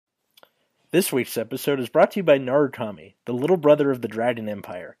This week's episode is brought to you by Narukami, the little brother of the Dragon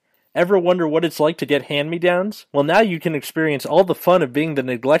Empire. Ever wonder what it's like to get hand-me-downs? Well, now you can experience all the fun of being the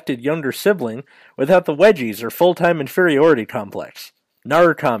neglected younger sibling without the wedgies or full-time inferiority complex.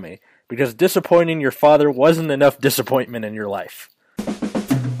 Narukami, because disappointing your father wasn't enough disappointment in your life.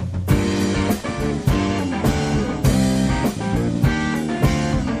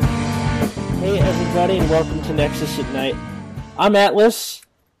 Hey everybody, and welcome to Nexus at Night. I'm Atlas.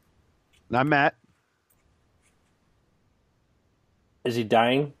 And I'm Matt. Is he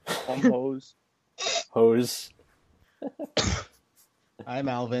dying? I'm Hose. Hose. I'm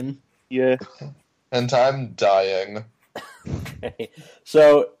Alvin. Yeah. And I'm dying. Okay.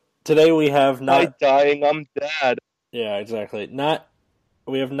 So today we have not I'm dying, I'm dead. Yeah, exactly.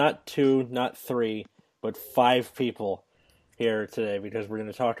 We have not two, not three, but 5 people here today because we're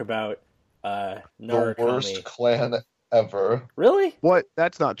going to talk about Narukami. The worst clan ever. Really? What?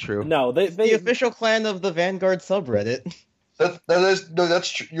 That's not true. No, they The official clan of the Vanguard subreddit. That's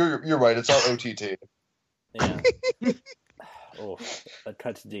true. You're right. It's our OTT. Yeah. Oh, that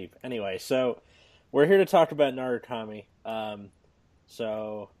cuts deep. Anyway, so we're here to talk about Narukami.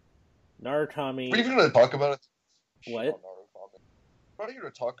 So Narukami. We're even going to talk about it. What? We're not here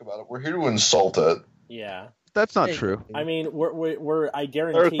to talk about it. We're here to insult it. Yeah. That's not true. I mean, we're I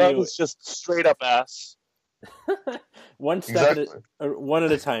guarantee you. Narukami's just straight up ass. One step one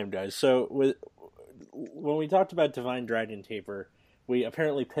at a time, guys. So when we talked about Divine Dragon Taper, we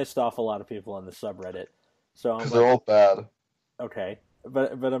apparently pissed off a lot of people on the subreddit. So because they're all bad. Okay,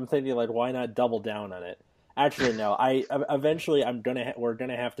 but I'm thinking, like, why not double down on it? Actually, no. Eventually we're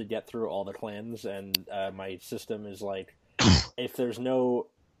gonna have to get through all the clans, and my system is like, if there's no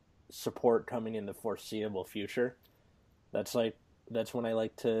support coming in the foreseeable future, that's when I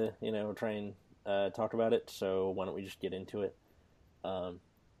like to try and talk about it. So why don't we just get into it?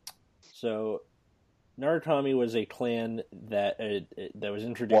 So Narukami was a clan that was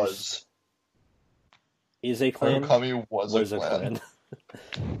introduced. Is a clan. Narukami was a clan.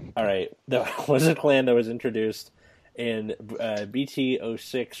 All right, that was a clan that was introduced in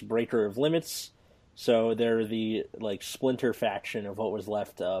BT06 Breaker of Limits. So they're the splinter faction of what was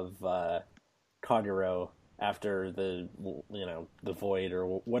left of Kagero after the Void or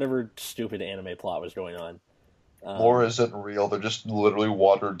whatever stupid anime plot was going on. Lore isn't real. They're just literally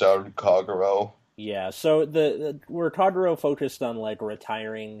watered down Kagero. Yeah. So where Kagero focused on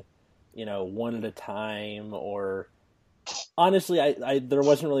retiring, one at a time, or honestly, I there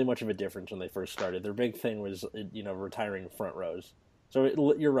wasn't really much of a difference when they first started. Their big thing was retiring front rows. So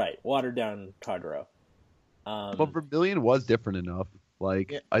you're right, watered down Kagero. But Vermilion was different enough.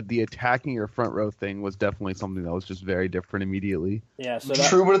 The attacking your front row thing was definitely something that was just very different immediately. Yeah, so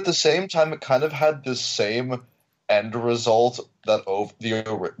true, but at the same time, it kind of had the same end result that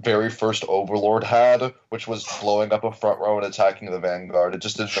the very first Overlord had, which was blowing up a front row and attacking the Vanguard. It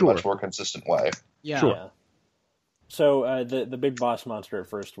just did it in a much more consistent way. Yeah. Sure. Yeah. So the big boss monster at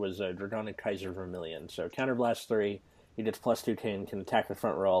first was Dragonic Kaiser Vermilion. So Counterblast 3, he gets +2k and can attack the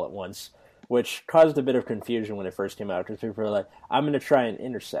front row all at once, which caused a bit of confusion when it first came out, because people were like, I'm going to try and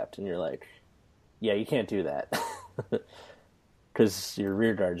intercept, and you're like, yeah, you can't do that, because your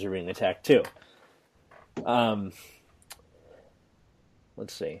rear guards are being attacked too.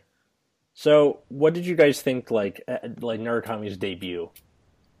 Let's see. So, what did you guys think, Narukami's debut?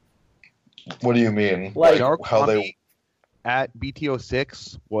 What do you mean? How they at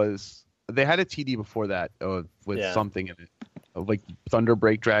BT06 was, they had a TD before that with something in it.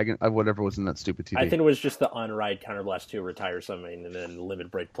 Thunderbreak Dragon, whatever was in that stupid TD. I think it was just the on-ride Counterblast 2 retire something, and then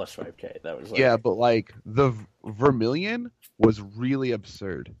Limit Break +5k. That was yeah, but the Vermilion was really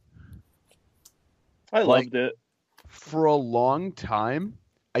absurd. I loved it. For a long time,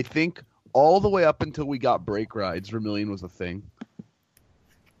 I think all the way up until we got break rides, Vermilion was a thing.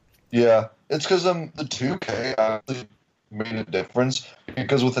 Yeah, it's because the 2K actually made a difference,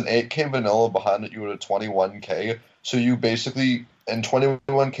 because with an 8K vanilla behind it, you had a 21K. So you basically, and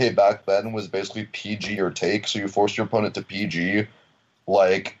 21K back then was basically PG or take, so you forced your opponent to PG,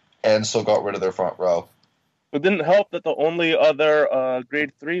 and still got rid of their front row. It didn't help that the only other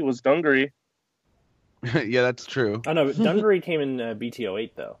grade 3 was Dungaree. Yeah, that's true. Oh, no, Dungaree came in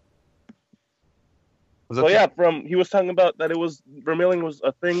BT08, though. He was talking about that Vermilion was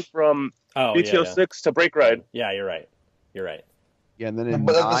a thing from BT06 to Break Ride. Yeah, you're right. Yeah, and then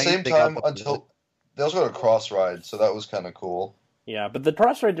but at the same time, they also got a cross ride, so that was kind of cool. Yeah, but the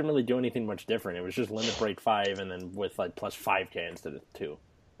cross ride didn't really do anything much different. It was just Limit Break 5 and then with +5k instead of 2.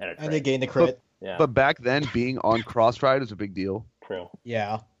 And they gained the crit. Yeah. But back then, being on cross ride was a big deal. True.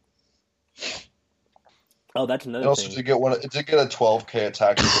 Yeah. Oh, that's another And also thing. to get a 12k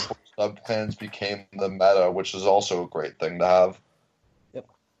attack before subclans became the meta, which is also a great thing to have. Yep.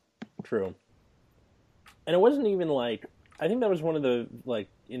 True. And it wasn't even like, I think that was one of the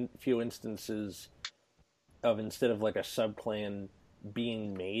few instances of, instead of like a subclan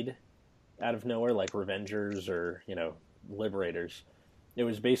being made out of nowhere, like Revengers or Liberators, it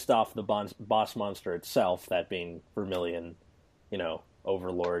was based off the boss monster itself, that being Vermilion,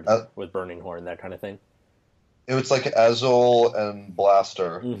 Overlord with Burning Horn, that kind of thing. It was like Azul and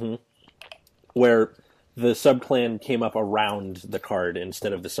Blaster. Mm-hmm. Where the subclan came up around the card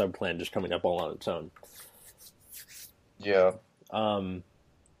instead of the subclan just coming up all on its own. Yeah.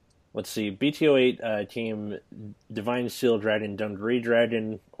 Let's see. BTO8 came Divine Seal Dragon, Dungaree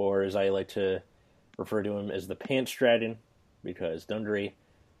Dragon, or as I like to refer to him as the Pants Dragon, because Dungaree.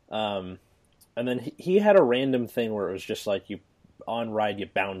 And then he had a random thing where it was just like, you on ride, you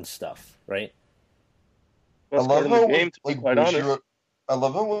bound stuff, right? I love how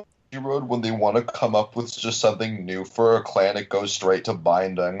when they want to come up with just something new for a clan, it goes straight to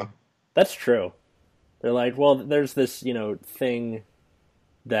binding. That's true. They're like, well, there's this, thing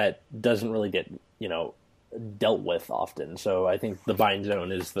that doesn't really get, dealt with often. So I think the bind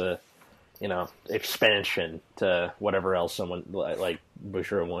zone is the, expansion to whatever else someone like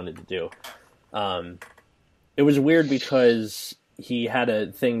Bushra wanted to do. It was weird because he had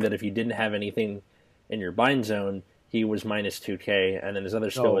a thing that if you didn't have anything in your bind zone, he was minus 2k, and then his other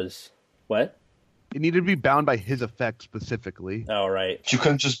skill was what? It needed to be bound by his effect specifically. Oh, right. You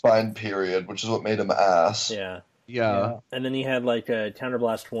couldn't just bind period, which is what made him ass. Yeah. And then he had like a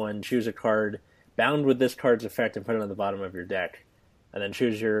Counterblast 1, choose a card, bound with this card's effect and put it on the bottom of your deck. And then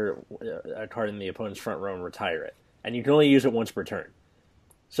choose a card in the opponent's front row and retire it. And you can only use it once per turn.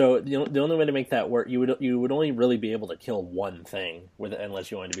 So the only way to make that work, you would only really be able to kill one thing with it,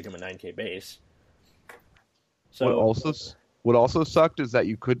 unless you wanted to become a 9k base. So what also sucked is that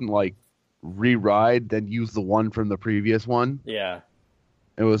you couldn't re-ride, then use the one from the previous one. Yeah.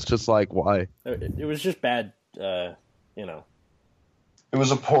 It was just like, why? It was just bad, It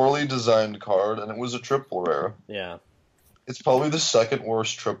was a poorly designed card, and it was a triple rare. Yeah. It's probably the second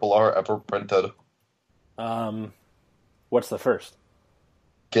worst triple R ever printed. What's the first?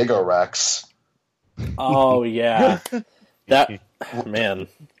 Giga Rex. Oh, yeah. That, man.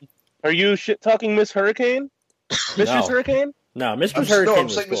 Are you shit-talking Miss Hurricane? Mistress Hurricane? No, Mistress Hurricane I'm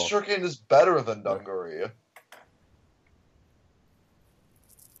was saying cool. Mistress Hurricane is better than Dungaree.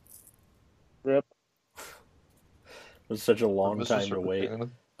 Rip. It was such a long time to wait.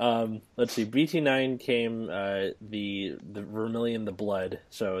 Let's see. BT9 came the Vermilion the Blood,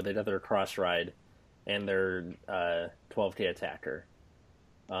 so they'd have their cross ride and their 12k attacker.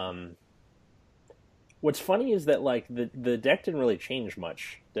 What's funny is that the deck didn't really change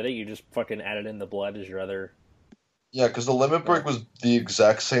much, did it? You just fucking added in the Blood as your other. Yeah, because the Limit Break was the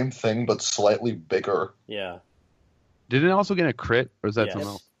exact same thing, but slightly bigger. Yeah. Did it also get a crit, or is that something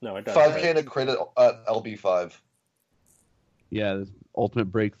else? No, it does. 5k and a crit at LB5. Yeah, the Ultimate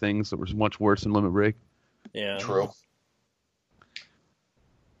Break things that were much worse than Limit Break. Yeah. True.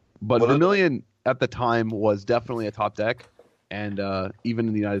 But Vermilion at the time was definitely a top deck, and even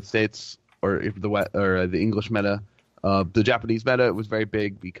in the United States or the English meta, the Japanese meta, it was very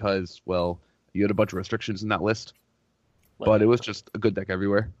big because, well, you had a bunch of restrictions in that list. But it was just a good deck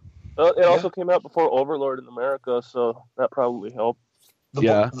everywhere. It also came out before Overlord in America, so that probably helped.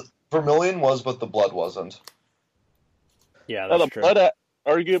 The Vermilion was, but the Blood wasn't. Yeah, that's true. The Blood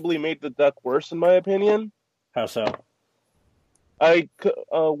arguably made the deck worse, in my opinion. How so?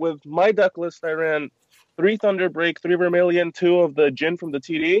 With my deck list, I ran 3 Thunderbreak, 3 Vermilion, 2 of the Jin from the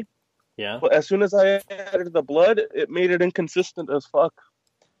TD. Yeah. But as soon as I added the Blood, it made it inconsistent as fuck.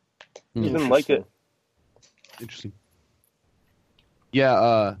 I didn't like it. Interesting.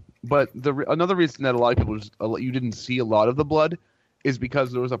 Yeah, but another reason that a lot of people you didn't see a lot of the Blood is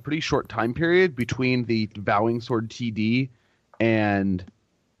because there was a pretty short time period between the Vowing Sword TD and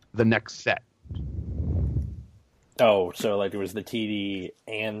the next set. Oh, so it was the TD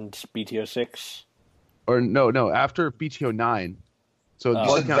and BTO6? Or no, after BTO9. So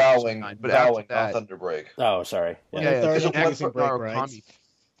Blood Vowing, but Vowing, not Thunderbreak. Oh, sorry. Yeah, Narukami.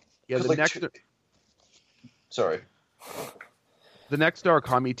 Yeah, the next. Sorry. The next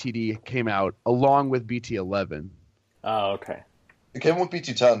Narukami TD came out along with BT11. Oh, okay. It came with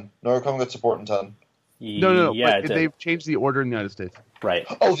BT10. Narukami got support in 10. No. Yeah, but they've changed the order in the United States. Right.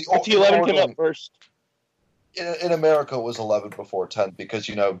 Oh, the BT11 came out first. In America, it was 11 before 10 because,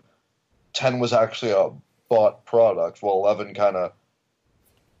 10 was actually a bought product, while 11 kind of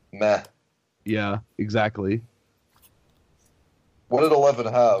meh. Yeah, exactly. What did 11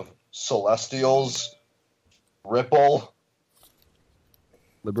 have? Celestials? Ripple?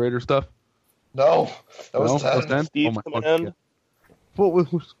 Liberator stuff? No, that was 10. That was 10? Steve's Command. Yeah. What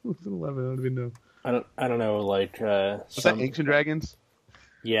was 11? I don't even know. I don't know. Like Was that Ancient Dragons?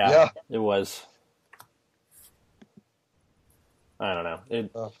 Yeah, it was. I don't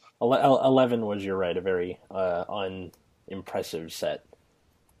know. 11 was, you're right, a very unimpressive set.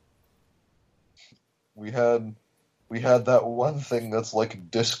 We had that one thing that's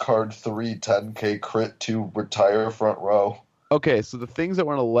like discard 3 10k crit to retire front row. Okay, so the things that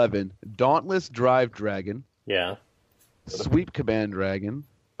were on 11: Dauntless Drive Dragon. Yeah. Sweep Command Dragon.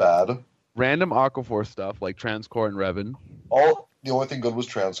 Bad. Random Aquaforce stuff like Transcore and Revan. The only thing good was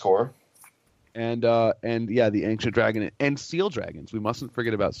Transcore. And yeah, the Ancient Dragon and Seal Dragons. We mustn't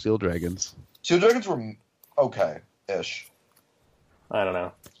forget about Seal Dragons. Seal Dragons were okay-ish. I don't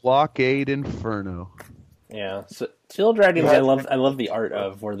know. Blockade Inferno. Yeah, so, Seal Dragons. I love the art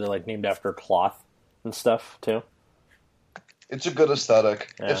of where they're like named after cloth and stuff too. It's a good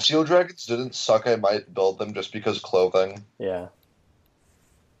aesthetic. Yeah. If Seal Dragons didn't suck, I might build them just because clothing. Yeah.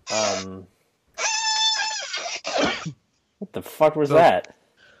 What the fuck was that?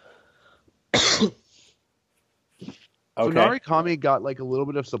 So Narukami got like a little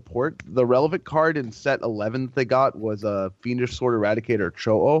bit of support. The relevant card in set 11 that they got was a Fiendish Sword Eradicator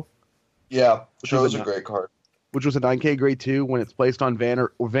Cho-Oh. Yeah, Cho's a great card. Which was a 9k grade 2 when it's placed on van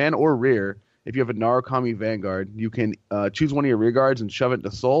or rear. If you have a Narukami Vanguard, you can choose one of your rear guards and shove it into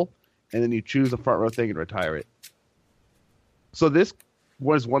Soul, and then you choose a front row thing and retire it. So this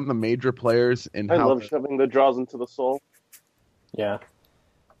was one of the major players in I love shoving the draws into the Soul. Yeah.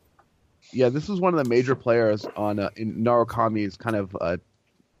 Yeah, this was one of the major players on in Narukami's kind of,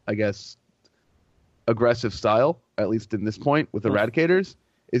 I guess, aggressive style, at least in this point, with Eradicators,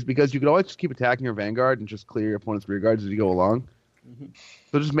 is because you could always just keep attacking your Vanguard and just clear your opponent's rear guards as you go along. Mm-hmm.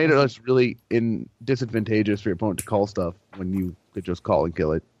 So it just made it really disadvantageous for your opponent to call stuff when you could just call and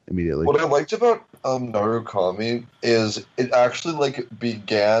kill it immediately. What I liked about Narukami is it actually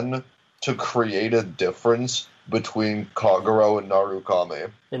began to create a difference between Kagero and Narukami.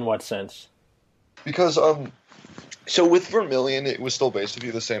 In what sense? Because so with Vermilion, it was still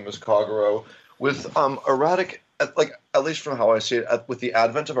basically the same as Kagero. With at least from how I see it, with the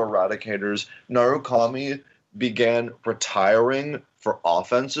advent of Eradicators, Narukami began retiring for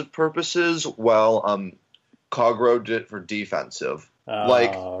offensive purposes, while Kagero did it for defensive.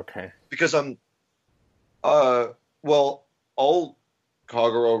 Okay. Because all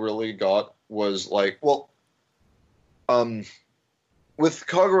Kagero really got was with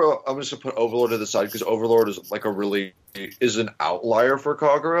Kagero, I'm just gonna put Overlord to the side because Overlord is an outlier for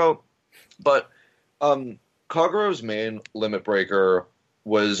Kagero, but Kagero's main limit breaker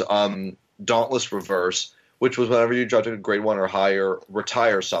was Dauntless Reverse, which was whenever you dropped a grade 1 or higher,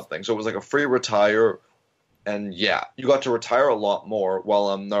 retire something. So it was like a free retire, and yeah, you got to retire a lot more.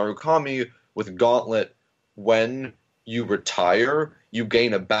 While Narukami with Gauntlet, when you retire, you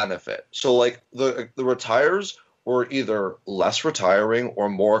gain a benefit. So the retires were either less retiring or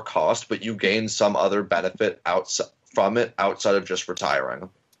more cost, but you gain some other benefit from it outside of just retiring.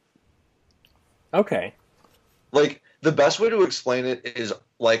 Okay. The best way to explain it is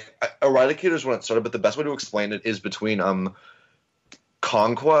Eradicators when it started, but the best way to explain it is between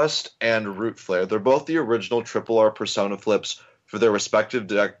Conquest and Root Flare. They're both the original Triple R Persona flips for their respective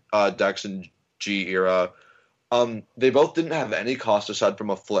decks in G era. They both didn't have any cost aside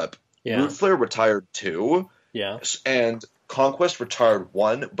from a flip. Yeah. Root Flare retired 2. Yeah. And Conquest retired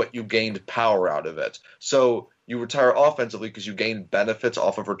 1, but you gained power out of it. So you retire offensively because you gain benefits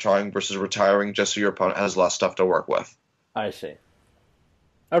off of retiring versus retiring just so your opponent has less stuff to work with. I see.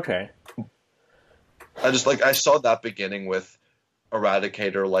 Okay. I saw that beginning with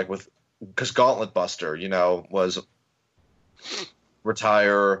Eradicator, because Gauntlet Buster, was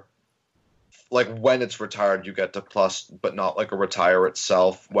retire. When it's retired, you get to plus, but not a retire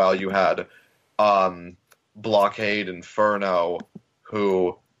itself. While you had Blockade Inferno,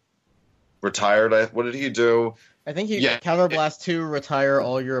 who retired. What did he do? I think he Counterblast 2, retire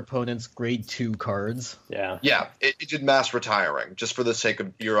all your opponent's grade 2 cards. Yeah. Yeah, it did mass retiring, just for the sake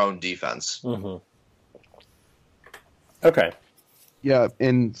of your own defense. Mm-hmm. Okay. Yeah,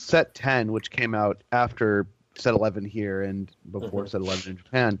 in set 10, which came out after set 11 here and before set 11 in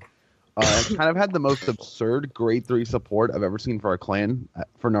Japan, kind of had the most absurd grade 3 support I've ever seen for a clan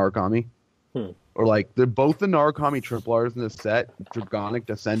for Narukami. Or they're both the Narukami triple R's in this set, Dragonic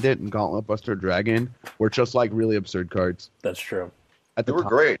Descendant and Gauntlet Buster Dragon, were just really absurd cards. That's true. They were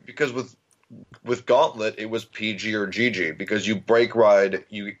great because with Gauntlet it was PG or GG because you break ride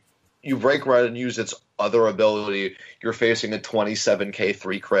and use its other ability. You're facing a 27k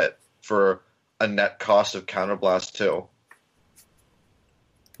 3 crit for a net cost of Counterblast 2.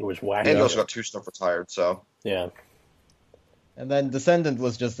 It was wacky. And he also got 2 stuff retired, so. Yeah. And then Descendant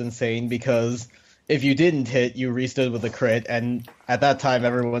was just insane because if you didn't hit, you restood with a crit, and at that time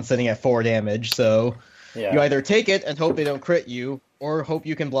everyone's sitting at 4 damage, so you either take it and hope they don't crit you, or hope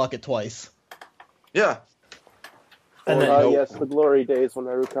you can block it twice. Yeah. And then, yes, the glory days when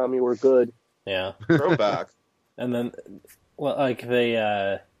Narukami were good. Yeah. Throwback. And then, well, like,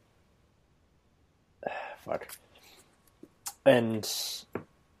 they, fuck. And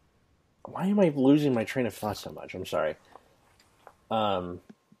why am I losing my train of thought so much? I'm sorry.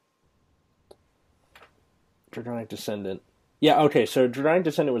 Draconic Descendant. Yeah, okay, so Draconic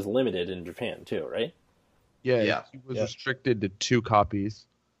Descendant was limited in Japan, too, right? Yeah. It was restricted to 2 copies.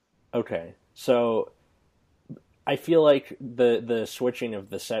 Okay, so I feel like the switching of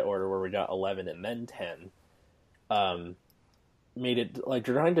the set order where we got 11 and then 10 made it, like,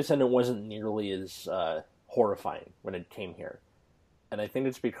 Draconic Descendant wasn't nearly as horrifying when it came here. And I think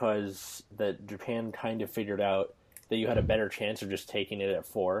it's because that Japan kind of figured out that you had a better chance of just taking it at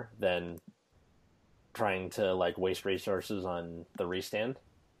 4 than trying to, like, waste resources on the restand.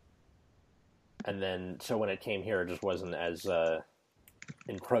 And then, so when it came here, it just wasn't as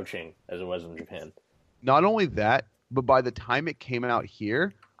encroaching as it was in Japan. Not only that, but by the time it came out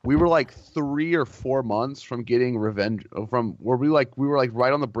here, we were like 3 or 4 months from getting Revenge, from where we were like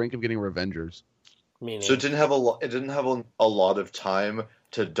right on the brink of getting Revengers. Meaning, So it didn't have a lot of time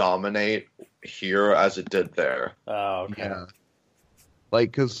to dominate here as it did there. oh, okay. Yeah.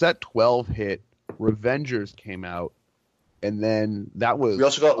 Like, because set 12 hit, Revengers came out, and then that was... We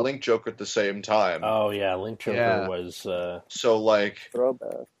also got Link Joker at the same time. Oh, yeah, Link Joker was... So, like...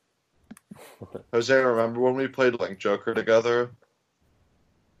 Throwback. Jose, remember when we played Link Joker together?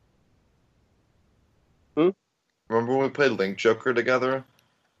 Remember when we played Link Joker together?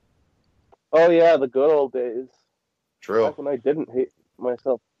 Oh yeah, the good old days. True. Back when I didn't hate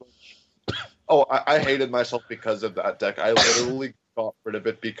myself. Oh, I hated myself because of that deck. I literally got rid of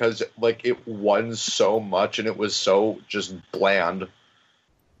it because, like, it won so much and it was so just bland.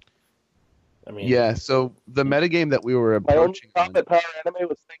 I mean... Yeah, so the metagame that we were My only approaching stop at Power Anime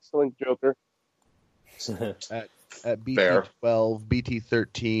was thanks to Link Joker. at BT12,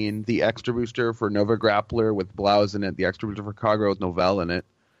 BT13, the extra booster for Nova Grappler with Blouse in it, the extra booster for Kagura with Novell in it.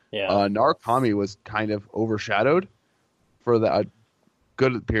 Yeah. Narukami was kind of overshadowed for the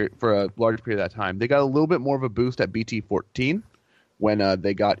good period, for a large period of that time. They got a little bit more of a boost at BT14 when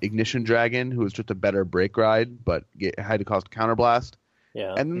they got Ignition Dragon, who was just a better break ride, but had to cost Counterblast.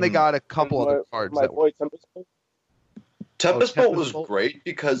 Yeah. And then they got a couple other cards. Tempest Bolt was great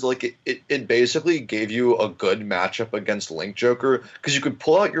because, like, it basically gave you a good matchup against Link Joker because you could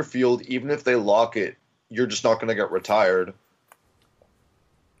pull out your field even if they lock it. You're just not going to get retired.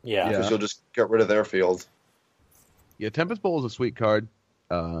 Yeah. Because you'll just get rid of their field. Yeah, Tempest Bolt is a sweet card.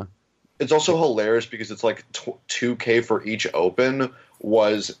 It's also hilarious because it's like 2K for each open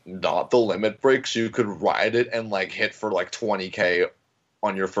was not the limit break, so you could ride it and, like, hit for like 20K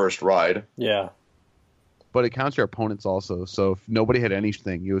on your first ride. Yeah. But it counts your opponents also, so if nobody had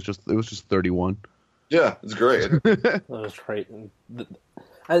anything, it was just 31. Yeah, it's great. That was great.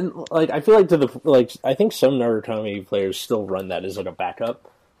 And like, I feel like I think some Narukami players still run that as like a backup,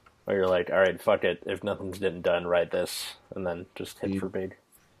 where you're like, all right, fuck it, if nothing's getting done, ride this, and then just hit for big.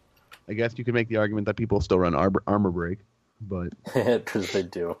 I guess you could make the argument that people still run armor break, but because they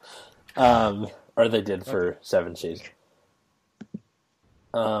do, or they did for 7 Seas.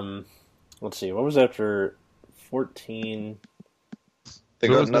 Let's see, what was after 14? They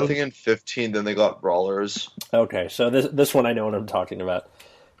got nothing in 15, then they got Brawlers. Okay, so this one I know what I'm talking about.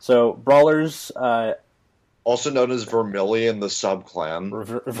 So Brawlers, also known as Vermilion, the sub-clan.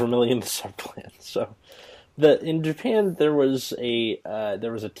 Vermilion, the sub-clan. So in Japan there was a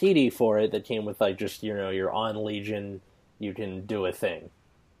TD for it that came with, like, just, you know, you're on Legion, you can do a thing,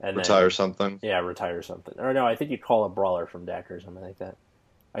 and retire then, something. Yeah, retire something. Or no, I think you call a Brawler from deck or something like that.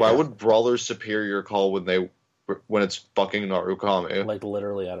 Why would Brawler's Superior call when it's fucking Narukami? Like,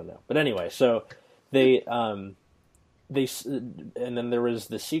 literally, I don't know. But anyway, so they and then there was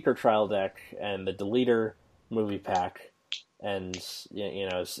the Seeker Trial deck and the Deleter movie pack, and, you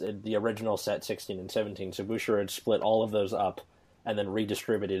know, the original set 16 and 17. So Bushiroad had split all of those up and then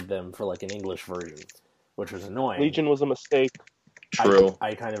redistributed them for, like, an English version, which was annoying. Legion was a mistake. True.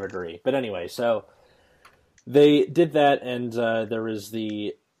 I kind of agree. But anyway, so they did that, and there was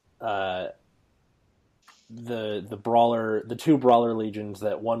the Brawler, the 2 Brawler Legions,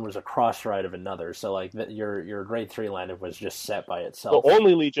 that one was a cross ride of another. So, like, your grade 3 line was just set by itself. The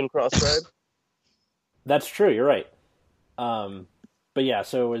only Legion cross ride. That's true. You're right. But yeah,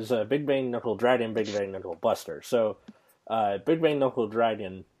 so it was Big Bang Knuckle Dragon, Big Bang Knuckle Buster. So Big Bang Knuckle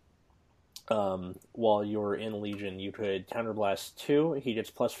Dragon while you're in Legion, you could Counterblast 2, he gets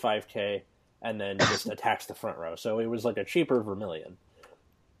plus 5k, and then just attacks the front row. So it was like a cheaper Vermilion.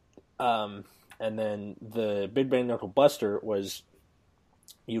 And then the Big Bang Knuckle Buster was,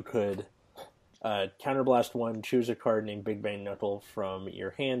 you could Counterblast 1, choose a card named Big Bang Knuckle from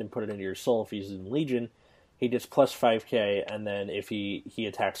your hand and put it into your soul. If he's in Legion, he gets plus 5k, and then if he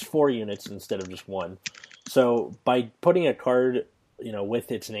attacks 4 units instead of just 1. So by putting a card,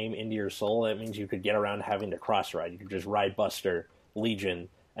 with its name into your soul, that means you could get around having to cross-ride. You could just ride Buster, Legion,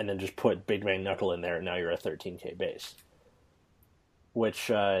 and then just put Big Bang Knuckle in there, and now you're a 13k base.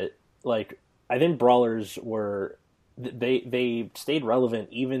 Which, I think Brawlers were... They stayed relevant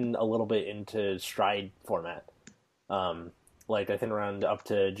even a little bit into Stride format. I think around up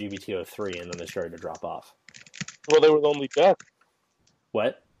to GBT03, and then they started to drop off. Well, they were the only deck.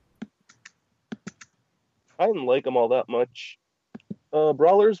 What? I didn't like them all that much.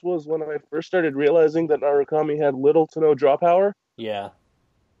 Brawlers was when I first started realizing that Narukami had little to no draw power. Yeah.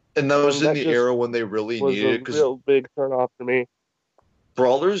 And that was in the era when they really needed it. Was a real big turn-off for me.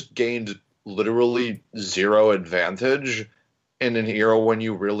 Brawlers gained literally 0 advantage in an era when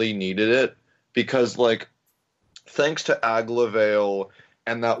you really needed it. Because, thanks to Aglavale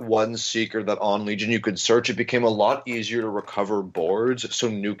and that one Seeker that on Legion you could search, it became a lot easier to recover boards, so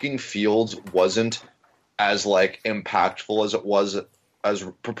nuking fields wasn't as, impactful as it was, as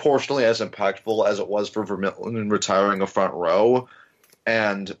proportionally as impactful as it was for Vermilion retiring a front row.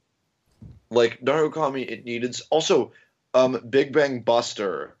 And, Narukami, it needed... Also, Big Bang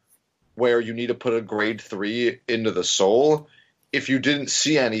Buster, where you need to put a grade 3 into the soul, if you didn't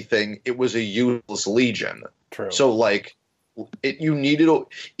see anything, it was a useless Legion. True. So, you needed...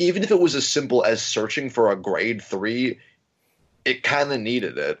 Even if it was as simple as searching for a grade 3, it kind of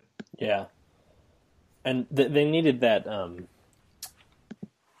needed it. Yeah. And they needed that,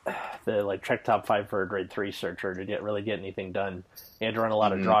 check top 5 for a grade 3 searcher to really get anything done. You had to run a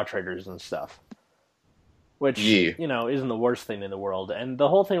lot of draw triggers and stuff. Which, isn't the worst thing in the world. And the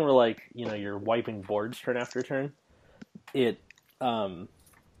whole thing where, you're wiping boards turn after turn, it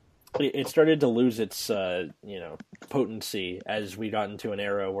started to lose its, potency as we got into an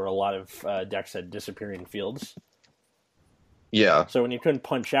era where a lot of decks had disappearing fields. Yeah. So when you couldn't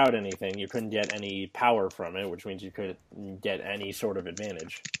punch out anything, you couldn't get any power from it, which means you couldn't get any sort of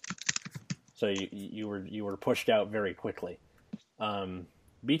advantage. So you were pushed out very quickly.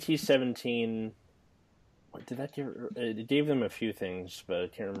 BT17... What did that give? It gave them a few things, but I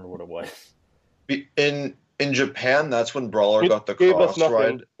can't remember what it was. In Japan, that's when Brawler got the cross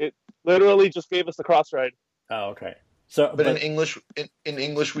ride. It literally just gave us the cross ride. Oh, okay. But in English,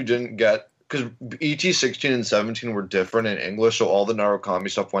 we didn't get, because ET16 and 17 were different in English, so all the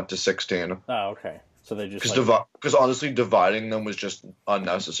Narukami stuff went to 16. Oh, okay. So they just because honestly, dividing them was just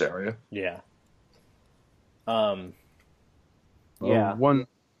unnecessary. Yeah.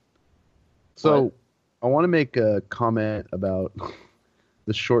 So. I want to make a comment about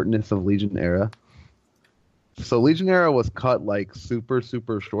the shortness of Legion era. So Legion era was cut super,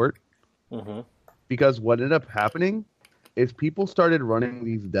 super short. Mm-hmm. Because what ended up happening is people started running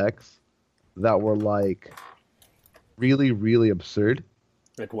these decks that were really, really absurd.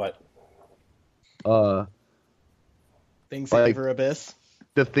 Like what? Thingsaver Abyss.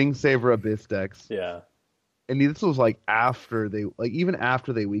 The Thingsaver Abyss decks. Yeah. And this was after they even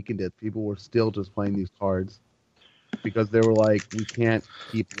after they weakened it, people were still just playing these cards because they were we can't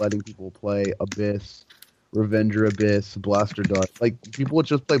keep letting people play Abyss, Revenger Abyss, Blaster Dark. People would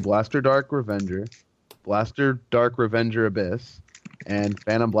just play Blaster Dark Revenger, Blaster Dark Revenger Abyss, and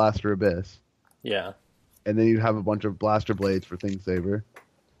Phantom Blaster Abyss. Yeah. And then you'd have a bunch of Blaster Blades for Thingsaver.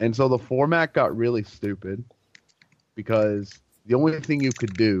 And so the format got really stupid because the only thing you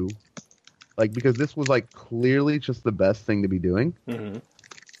could do, because this was clearly just the best thing to be doing, and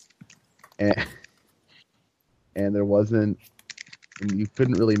there wasn't, and you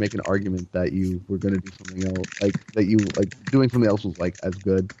couldn't really make an argument that you were going to do something else, that doing something else was as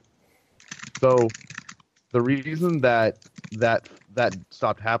good. So the reason that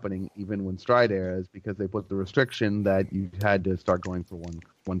stopped happening even when Stride era is because they put the restriction that you had to start going for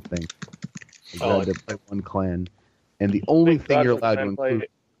one thing. You had to play one clan, and the only thing you're allowed to include.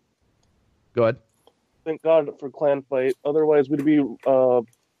 Go ahead. Thank God for clan fight. Otherwise, we'd be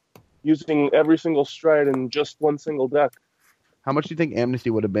using every single Stride in just one single deck. How much do you think Amnesty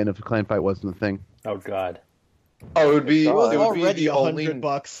would have been if the clan fight wasn't a thing? Oh God. Oh, it would be. Already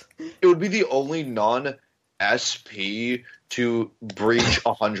 $100. It would be the only non-SP to breach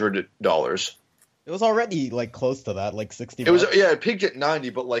 $100. It It was already like close to that, like 60. It was it peaked at 90,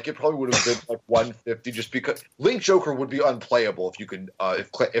 but like it probably would have been like 150 just because Link Joker would be unplayable if you could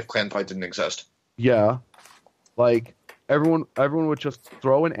if Clan Fight didn't exist. Yeah, like everyone would just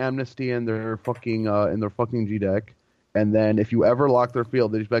throw an amnesty in their fucking G deck, and then if you ever lock their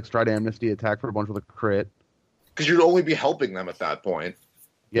field, they just like stride amnesty, attack for a bunch with a crit. Because you'd only be helping them at that point.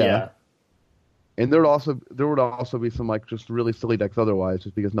 Yeah. And there would also be some like just really silly decks otherwise,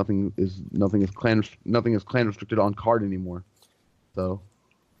 just because nothing is clan restricted on card anymore. So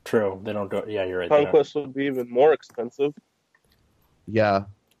true, they don't go. Yeah, you're right. Conquest would be even more expensive. Yeah,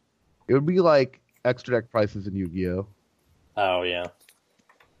 it would be like extra deck prices in Yu-Gi-Oh. Oh yeah,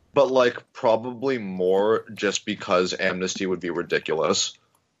 but like probably more just because Amnesty would be ridiculous.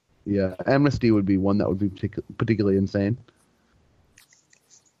 Yeah, Amnesty would be one that would be particularly insane.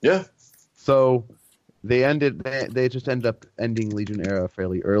 Yeah. So they just ended up ending Legion era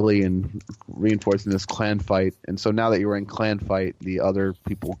fairly early and reinforcing this clan fight. And so now that you were in clan fight, the other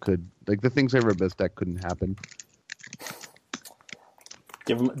people could, like, the things over best deck couldn't happen.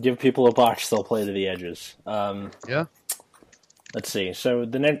 Give people a box, they'll play to the edges. Yeah. Let's see. So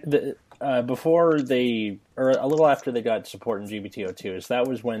before they, or a little after they got support in GBT02, that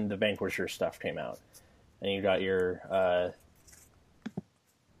was when the Vanquisher stuff came out, and you got your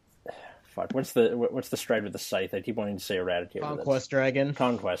what's the stride with the scythe? I keep wanting to say Eradicate. Conquest Dragon.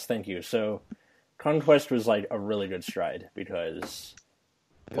 Conquest. Thank you. So Conquest was like a really good stride because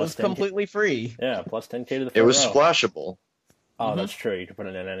it was completely free. Yeah, plus 10k to the. It was splashable. Oh, that's true. You could put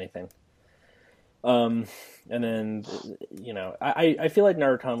it in anything. And then, I feel like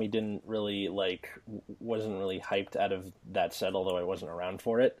Narukami wasn't really hyped out of that set, although I wasn't around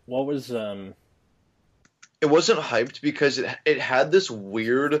for it. What was, It wasn't hyped because it had this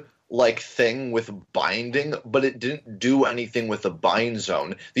weird, thing with binding, but it didn't do anything with the bind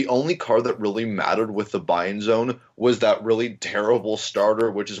zone. The only card that really mattered with the bind zone was that really terrible starter,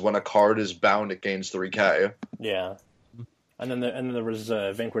 which is when a card is bound, it gains 3k. Yeah. And then there was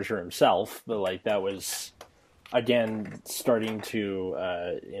Vanquisher himself, but that was again starting to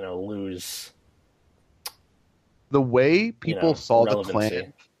lose. The way people saw the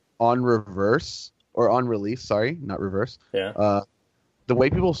clan on reverse or on release, sorry, not reverse. Yeah. The way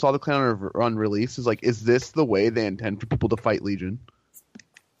people saw the clan on release is this the way they intend for people to fight Legion?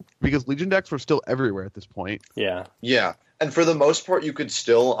 Because Legion decks were still everywhere at this point. Yeah. Yeah. And for the most part, you could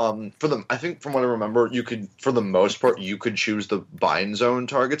still, I think from what I remember, for the most part, you could choose the bind zone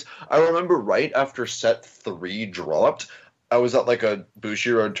targets. I remember right after set 3 dropped, I was at a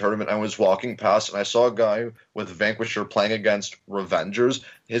Bushiroad tournament. I was walking past and I saw a guy with Vanquisher playing against Revengers.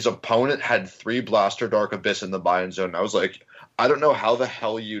 His opponent had 3 Blaster Dark Abyss in the bind zone. And I was like, I don't know how the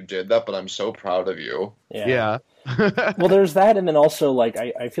hell you did that, but I'm so proud of you. Yeah. Well, there's that, and then also,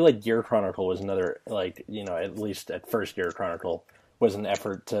 I feel like Gear Chronicle was another, at least at first Gear Chronicle was an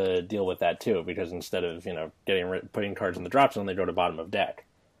effort to deal with that, too, because instead of, putting cards in the drop zone, they go to bottom of deck.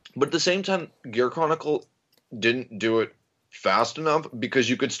 But at the same time, Gear Chronicle didn't do it fast enough, because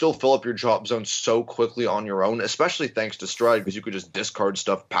you could still fill up your drop zone so quickly on your own, especially thanks to Stride, because you could just discard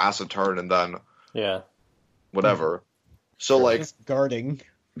stuff, pass a turn, and then... Yeah. Whatever. So, guarding.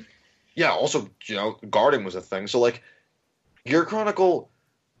 Yeah, also, guarding was a thing. So, Gear Chronicle,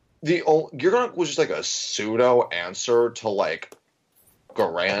 Gear Chronicle was just, a pseudo answer to,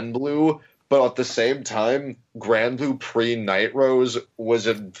 Grand Blue, but at the same time, Grand Blue pre-Night Rose was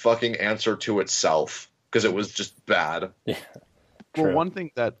a fucking answer to itself, because it was just bad. Yeah. Well, one thing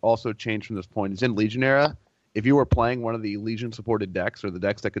that also changed from this point is in Legion era, if you were playing one of the Legion-supported decks, or the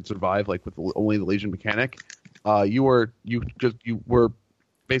decks that could survive, with only the Legion mechanic, you were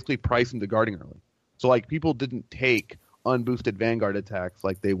basically priced into guarding early. So people didn't take unboosted Vanguard attacks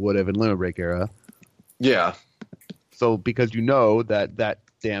like they would have in Limit Break era. Yeah. So because that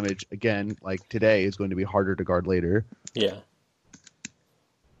damage again, today, is going to be harder to guard later. Yeah.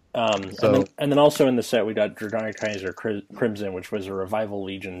 And then also in the set we got Dragonic Kaiser Crimson, which was a Revival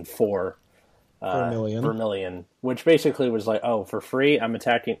Legion for Vermilion, which basically was for free, I'm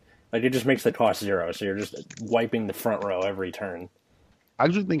attacking. It just makes the cost 0, so you're just wiping the front row every turn. I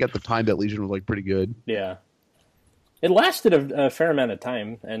actually think at the time that Legion was pretty good. Yeah, it lasted a fair amount of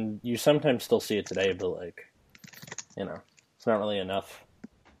time, and you sometimes still see it today, but it's not really enough.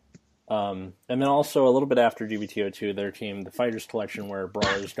 And then also a little bit after GBT02, there came the Fighters Collection, where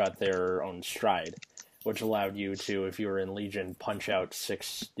Brawlers got their own stride, which allowed you to, if you were in Legion, punch out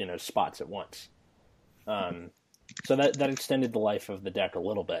 6 spots at once. So that extended the life of the deck a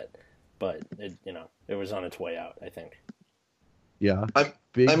little bit, but it was on its way out, I think. Yeah.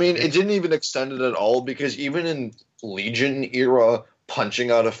 It didn't even extend it at all, because even in Legion era,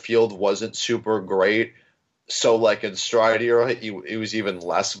 punching out a field wasn't super great. So, like, in Stride era, it was even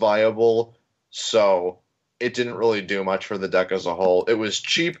less viable. So, it didn't really do much for the deck as a whole. It was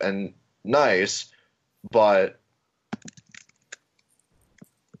cheap and nice, but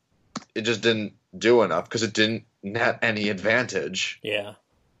it just didn't do enough because it didn't net any advantage. Yeah.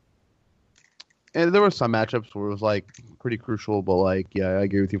 And there were some matchups where it was, like, pretty crucial, but, like, yeah, I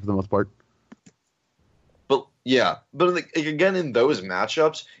agree with you for the most part. But, yeah. But, like, again, in those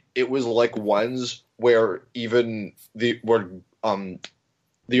matchups, it was, like, ones where even the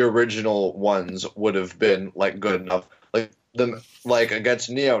original ones would have been, like, good enough. Like against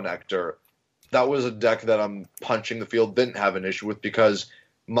Neo Nectar, that was a deck that punching the field didn't have an issue with because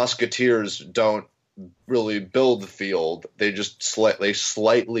Musketeers don't really build the field. They just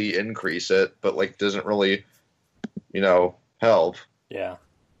slightly increase it, but like doesn't really, help. Yeah.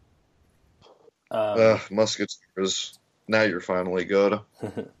 Musketeers. Now you're finally good.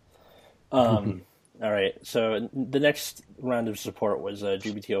 All right. So the next round of support was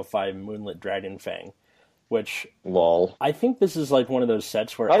GBT05 Moonlit Dragon Fang, which lol. I think this is like one of those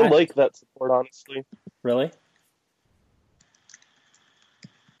sets where I like that support, honestly. Really?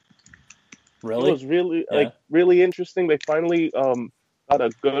 It was really interesting. They finally got a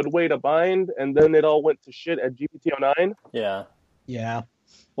good way to bind, and then it all went to shit at GBT09. Yeah. Yeah.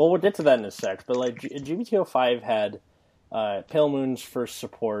 Well, we'll get to that in a sec, but like GBT05 had Pale Moon's first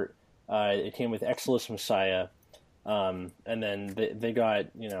support. It came with Exilus Messiah, and then they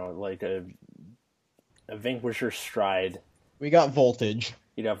got like a Vanquisher Stride. We got Voltage.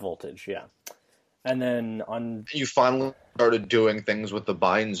 You got Voltage, yeah. And then you finally started doing things with the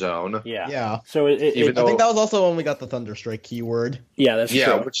bind zone. Yeah. Yeah. So I think that was also when we got the Thunderstrike keyword. Yeah, that's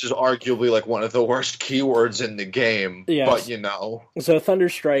true. Which is arguably like one of the worst keywords in the game. Yes. But So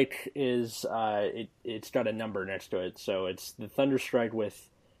Thunderstrike is it's got a number next to it. So it's the Thunderstrike with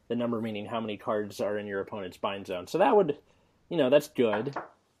the number meaning how many cards are in your opponent's bind zone. So that would that's good.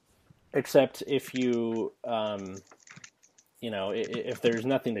 Except if you if there's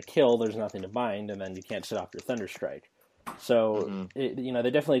nothing to kill, there's nothing to bind, and then you can't set off your Thunderstrike. So, they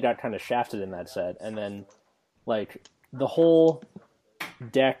definitely got kind of shafted in that set. And then, like, the whole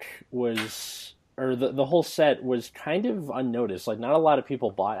deck was, or the whole set was kind of unnoticed. Like, not a lot of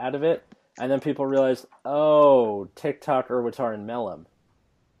people bought out of it. And then people realized, oh, TikTok, Erwitar, and Melum.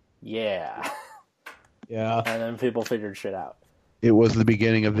 Yeah. Yeah. And then people figured shit out. It was the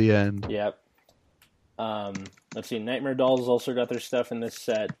beginning of the end. Yep. Let's see, Nightmare Dolls also got their stuff in this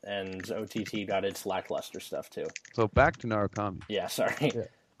set, and OTT got its lackluster stuff too. So back to Narukami. Yeah, sorry. Yeah.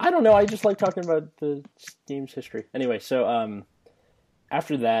 I don't know, I just like talking about the game's history. Anyway, so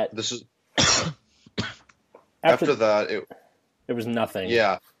after that... This is... after that, it was nothing.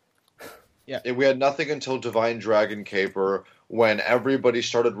 Yeah. We had nothing until Divine Dragon Caper, when everybody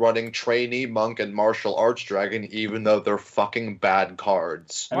started running Trainee, Monk, and Martial Arts Dragon, even though they're fucking bad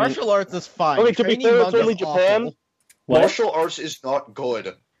cards. Martial Arts is fine. Okay, to be fair, it's only Japan. Martial Arts is not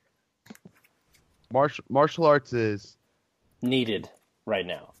good. Martial Arts is... needed right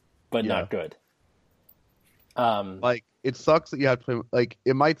now, but not good. Like, it sucks that you have to play... Like,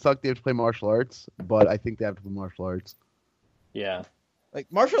 it might suck that you have to play Martial Arts, but I think they have to play Martial Arts. Yeah. Like,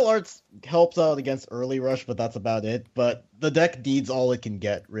 Martial Arts helps out against early rush, but that's about it. But the deck needs all it can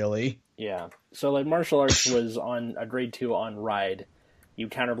get, really. Yeah. So, like, Martial Arts was on a grade 2 on Ride. You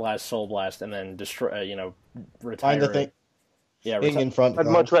counterblast, Soul Blast, and then destroy, retire Find the thing. Yeah, in front. I'd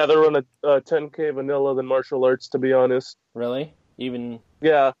much rather run a 10k vanilla than Martial Arts, to be honest. Really? Even...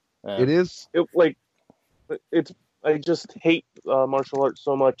 Yeah. It is... I just hate Martial Arts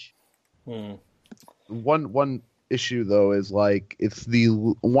so much. One issue though is like it's the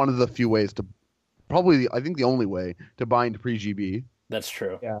one of the few ways to I think the only way to bind pre-GB. That's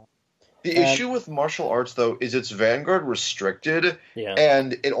true. Yeah. The issue with martial arts though is it's Vanguard restricted,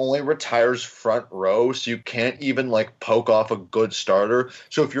 and it only retires front row, so you can't even like poke off a good starter.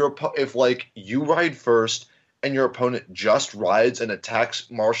 So if you ride first and your opponent just rides and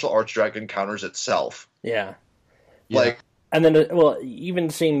attacks, martial arts dragon counters itself. Yeah. Like. And then, even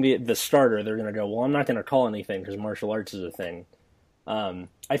seeing the starter, they're going to go, well, I'm not going to call anything because martial arts is a thing. I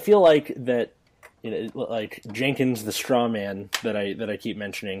feel like that, like Jenkins, the straw man that I keep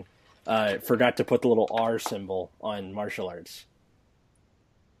mentioning, forgot to put the little R symbol on martial arts.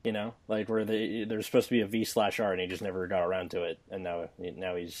 Like where there's supposed to be a V/R and he just never got around to it, and now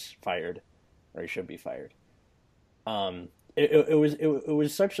he's fired, or he should be fired. It was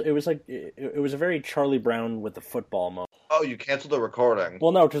a very Charlie Brown with the football moment. Oh, you canceled the recording.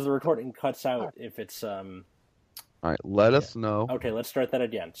 Well, no, because the recording cuts out if it's... All right, let us know. Okay, let's start that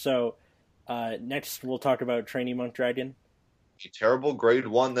again. So, next we'll talk about Trainee Monk Dragon. terrible grade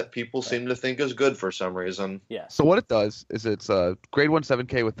 1 that people seem to think is good for some reason. Yeah. So what it does is it's a grade 1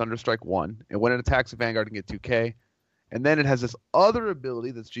 7K with Thunderstrike 1, and when it attacks a Vanguard, it can get 2K. And then it has this other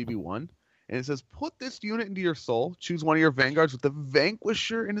ability that's GB1, and it says, put this unit into your soul, choose one of your Vanguards with the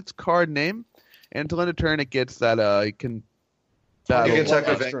Vanquisher in its card name, and until end of turn, it gets that it can battle. You can attack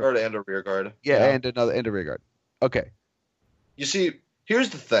a extra. Vanguard and a rear guard. Yeah, and a rear guard. Okay. You see,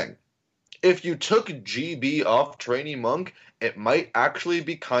 here's the thing. If you took GB off Trainee Monk, it might actually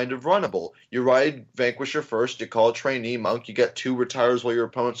be kind of runnable. You ride Vanquisher first, you call Trainee Monk, you get 2 retires while your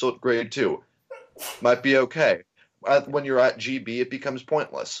opponent's still at grade 2. Might be okay. When you're at GB, it becomes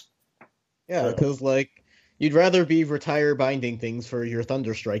pointless. Yeah, because, you'd rather be retire binding things for your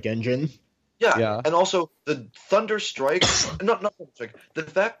Thunderstrike engine. Yeah. And also, the Thunderstrike... not Thunderstrike. The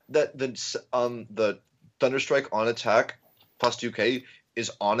fact that the Thunderstrike on attack plus 2k is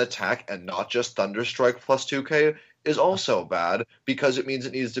on attack and not just Thunderstrike plus 2k is also bad because it means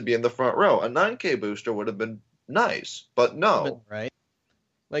it needs to be in the front row. A 9k booster would have been nice, but no. Right.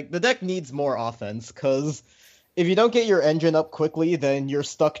 The deck needs more offense, because if you don't get your engine up quickly, then you're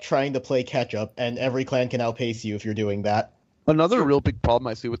stuck trying to play catch-up, and every clan can outpace you if you're doing that. Another real big problem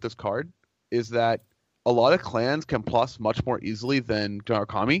I see with this card is that a lot of clans can plus much more easily than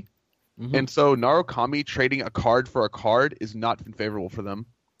Narukami. Mm-hmm. And so Narukami trading a card for a card is not favorable for them.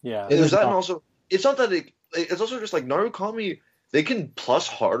 Yeah. There's that, and also, it's not that it's also just Narukami, they can plus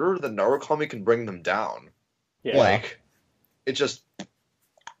harder than Narukami can bring them down. Yeah. It's just...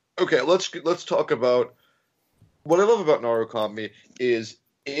 Okay, let's talk about... What I love about Narukami is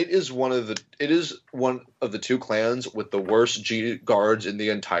it is one of the 2 clans with the worst G guards in the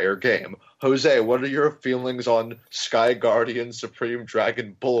entire game. Jose, what are your feelings on Sky Guardian, Supreme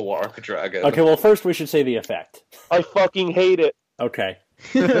Dragon, Bulwark Dragon? Okay, well, first we should say the effect. I fucking hate it. Okay.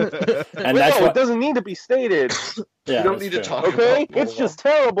 And it doesn't need to be stated. Yeah, you don't need to talk okay? about It's just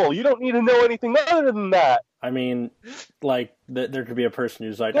terrible. You don't need to know anything other than that. I mean, there could be a person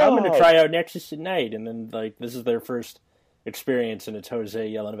who's like, I'm going to try out Nexus at night, and then, this is their first experience, and it's Jose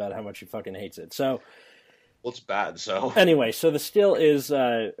yelling about how much he fucking hates it. So, well, it's bad, so... Anyway, so the skill is,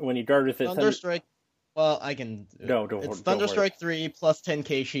 when you guard with it... Thunderstrike... Well, I can... It's Thunderstrike 3 plus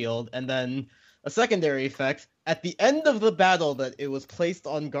 10k shield, and then a secondary effect. At the end of the battle that it was placed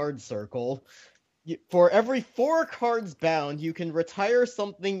on guard circle, for every 4 cards bound, you can retire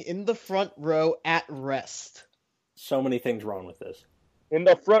something in the front row at rest. So many things wrong with this. In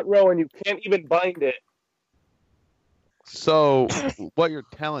the front row, and you can't even bind it. So, what you're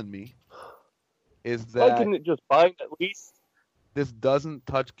telling me is that... Why couldn't it just bind at least? This doesn't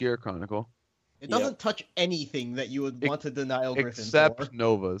touch Gear Chronicle. It doesn't touch anything that you would want to denial Griffin except for.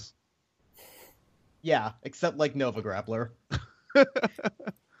 Novas. Yeah, except Nova Grappler.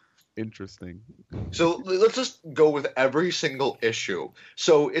 Interesting. So let's just go with every single issue.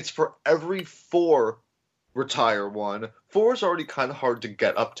 So it's for every 4 retire 1. 4 is already kind of hard to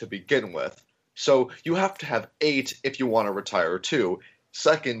get up to begin with. So you have to have 8 if you want to retire 2.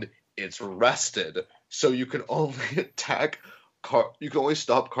 Second, it's rested. So you can only attack... You can only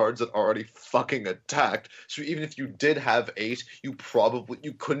stop cards that are already fucking attacked. So even if you did have 8, you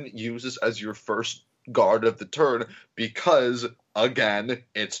couldn't use this as your first guard of the turn because, again,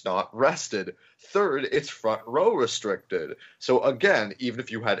 it's not rested. Third, it's front row restricted. So again, even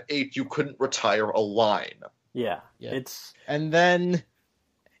if you had 8, you couldn't retire a line. Yeah. And then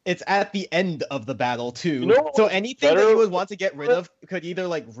it's at the end of the battle too. So anything better... that you would want to get rid of could either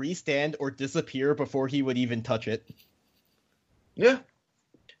restand or disappear before he would even touch it. Yeah.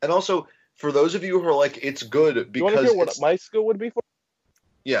 And also, for those of you who are like, it's good because... You want to hear what my skill would be for?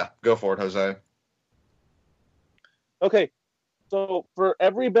 Yeah, go for it, Jose. Okay, so for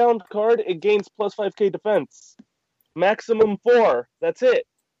every bound card, it gains plus 5k defense. Maximum 4. That's it.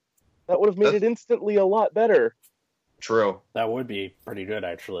 That would have made it instantly a lot better. True. That would be pretty good,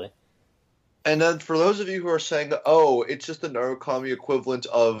 actually. And then for those of you who are saying, oh, it's just the Narukami equivalent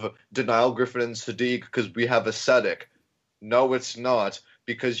of Denial, Griffin, and Sadiq because we have Ascetic. No, it's not,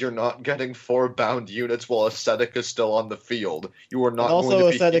 because you're not getting 4 bound units while Ascetic is still on the field. You are not also, going to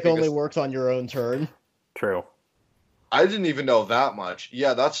be Ascetic only works on your own turn. True. I didn't even know that much.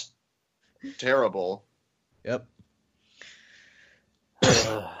 Yeah, that's terrible. Yep.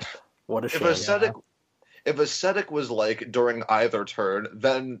 What a shame. If Ascetic was during either turn,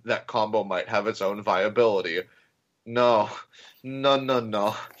 then that combo might have its own viability. No.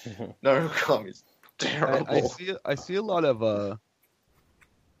 Narukami's terrible. I see a lot of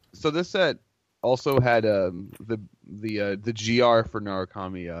so this set also had the GR for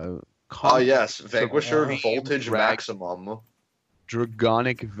Narukami. Yes, Vanquisher Voltage Maximum.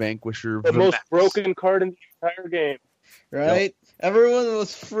 Dragonic Vanquisher. The most broken card in the entire game. right? Yep. Everyone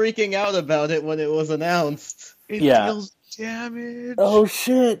was freaking out about it when it was announced. It deals damage. Oh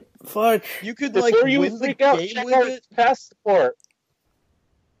shit! Fuck! You could Before you win freak the out, game check with out it. its passport.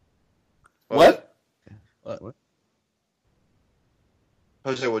 What? What?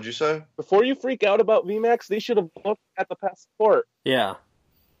 Jose, what'd you say? Before you freak out about VMAX, they should have looked at the passport. Yeah.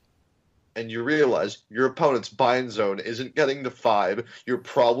 And you realize your opponent's bind zone isn't getting to 5. You're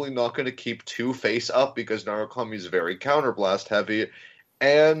probably not going to keep 2 face up because Narukami is very counterblast heavy,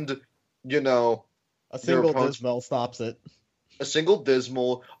 and a single Dismal stops it. A single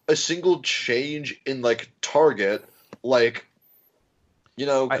Dismal, a single change in target,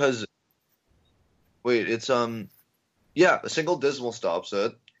 because it's a single Dismal stops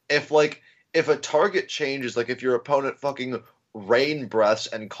it. If a target changes, if your opponent fucking rain breaths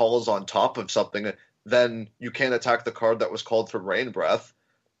and calls on top of something, then you can't attack the card that was called for rain breath.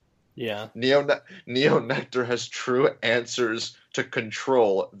 Yeah. Neo Nectar has true answers to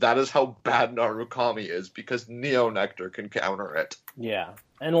control. That is how bad Narukami is, because Neo Nectar can counter it. Yeah.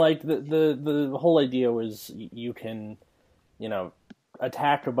 And the whole idea was you can,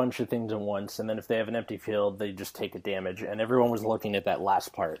 attack a bunch of things at once, and then if they have an empty field, they just take a damage, and everyone was looking at that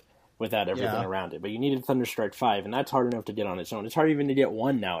last part without everything around it. But you needed Thunderstrike 5, and that's hard enough to get on its own. It's hard even to get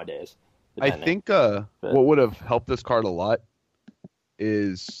 1 nowadays. I think what would have helped this card a lot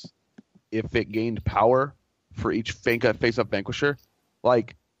is if it gained power for each face-up Vanquisher.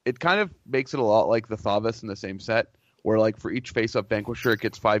 It kind of makes it a lot like the Thavis in the same set, where for each face-up Vanquisher it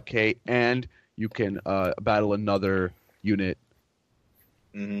gets 5k, and you can battle another unit.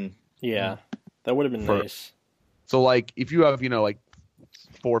 Mm-hmm. Yeah, that would have been nice. So if you have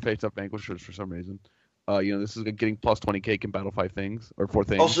 4 face-up Vanquishers for some reason, this is getting plus 20k can battle 5 things or 4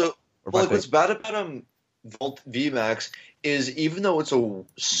 things. Also, what's bad about VMAX is even though it's a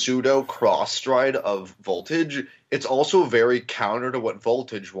pseudo cross stride of Voltage, it's also very counter to what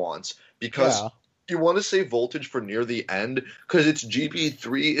Voltage wants, because you want to save Voltage for near the end, because its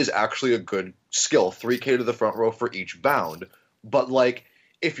GB3 is actually a good skill, 3k to the front row for each bound. But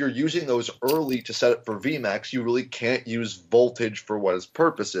if you're using those early to set it for VMAX, you really can't use Voltage for what its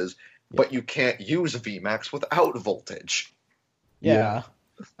purpose is, but you can't use VMAX without Voltage. Yeah.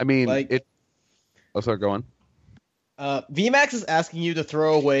 I mean, Oh, sorry, go on. VMAX is asking you to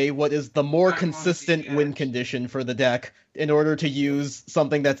throw away what is the more consistent win condition for the deck in order to use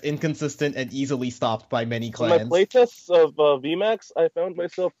something that's inconsistent and easily stopped by many clans. In my playtests of VMAX, I found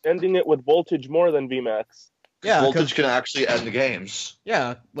myself ending it with Voltage more than VMAX. Yeah, Voltage can actually end games.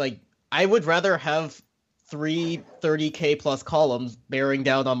 Yeah, I would rather have 3 30k plus columns bearing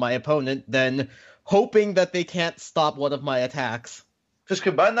down on my opponent than hoping that they can't stop one of my attacks. Because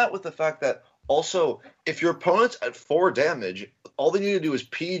combine that with the fact that also, if your opponent's at 4 damage, all they need to do is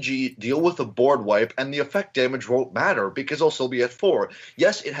PG, deal with a board wipe, and the effect damage won't matter because they'll still be at 4.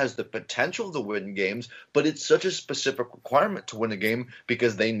 Yes, it has the potential to win games, but it's such a specific requirement to win a game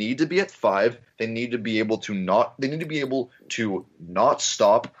because they need to be at 5. They need to be able to not. They need to be able to not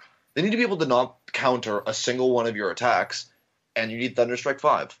stop. They need to be able to not counter a single one of your attacks, and you need Thunderstrike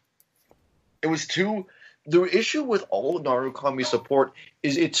 5. It was too. The issue with all Narukami support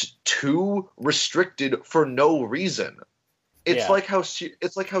is it's too restricted for no reason. It's like how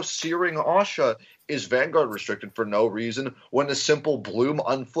Searing Asha is Vanguard restricted for no reason when a simple Bloom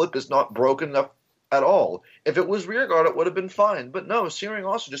unflip is not broken enough at all. If it was Rearguard, it would have been fine. But no, Searing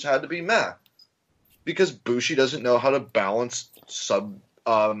Asha just had to be meh. Because Bushi doesn't know how to balance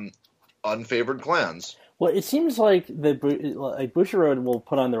unfavored clans. Well, it seems like Bushiroad will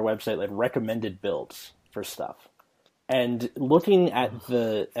put on their website recommended builds for stuff, and looking at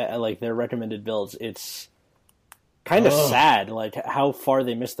their recommended builds, it's kind of sad how far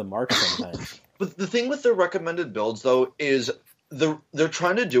they miss the mark sometimes. But the thing with their recommended builds though is they're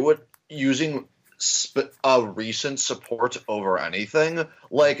trying to do it using recent support over anything.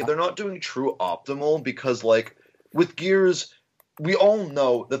 They're not doing true optimal because with Gears, we all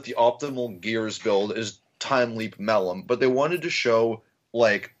know that the optimal Gears build is Time Leap Mellum, but they wanted to show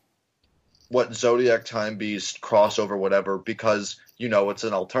what Zodiac Time Beast crossover whatever because it's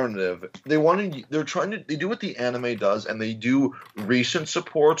an alternative. They do what the anime does, and they do recent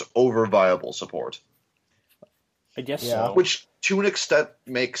support over viable support. I guess so. Which to an extent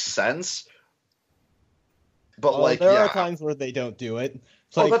makes sense. But there are times where they don't do it.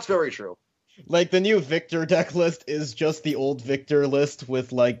 That's very true. The new Victor deck list is just the old Victor list with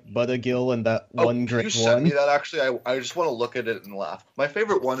Buttergill and that one Grit you sent one. Me that actually. I just want to look at it and laugh. My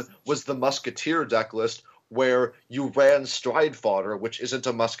favorite one was the Musketeer deck list where you ran Stride Fodder, which isn't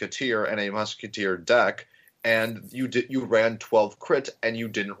a Musketeer and a Musketeer deck, and you ran 12 crit and you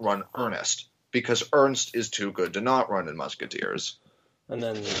didn't run Earnest. because Ernst is too good to not run in Musketeers. And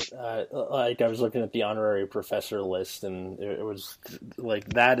then, I was looking at the honorary professor list, and it was like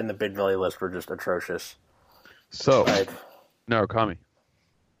that and the Big Valley list were just atrocious. So, Narukami.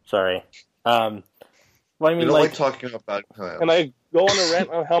 Sorry. Well, I mean, We don't like talking about bad clans. Can I go on a rant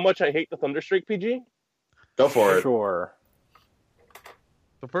on how much I hate the Thunderstrike PG? Go for it. Sure.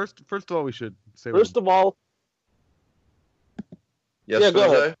 So first of all, we should say. First of all, Yes, yeah, go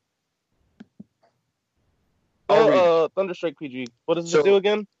Jose? ahead. Thunderstrike PG. What does it do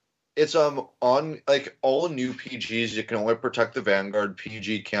again? It's on like all new PGs, you can only protect the Vanguard.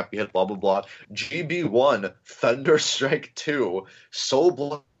 PG can't be hit. Blah blah blah. GB1, Thunderstrike 2,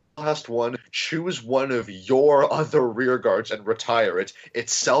 Soul Blast 1. Choose one of your other rear guards and retire it.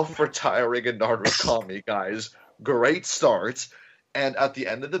 It's self-retiring in Narukami, guys. Great start. And at the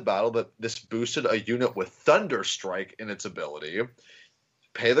end of the battle, this boosted a unit with Thunderstrike in its ability.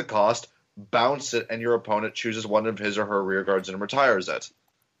 Pay the cost, bounce it, and your opponent chooses one of his or her rear guards and retires it.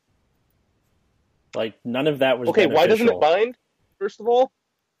 Like, none of that was okay. beneficial. Why doesn't it bind? First of all,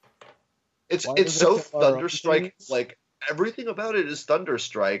 it's so Thunderstrike. Like everything about it is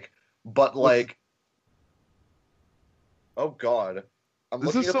Thunderstrike, but like, oh god, I'm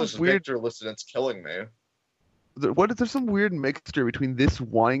looking at this Victor list and it's killing me. There's some weird mixture between this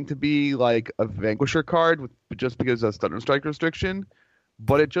wanting to be like a Vanquisher card just because of Thunderstrike restriction,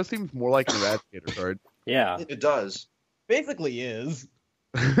 but it just seems more like an Eradicator card. Yeah, it does. Basically, is.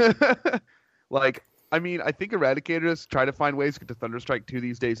 Like, I mean, I think Eradicators try to find ways to get to Thunderstrike 2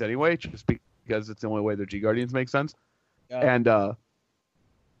 these days anyway, just because it's the only way their G-Guardians make sense. Yeah. And,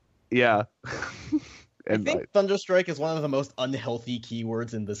 yeah. And I think Thunderstrike is one of the most unhealthy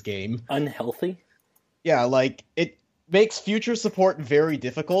keywords in this game. Unhealthy? Yeah, like, it makes future support very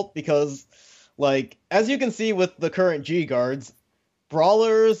difficult because, like, as you can see with the current G-Guards,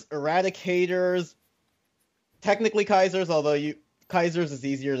 Brawlers, Eradicators, technically Kaisers, although Kaisers is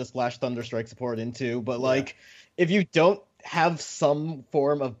easier to splash Thunderstrike support into, but like, if you don't have some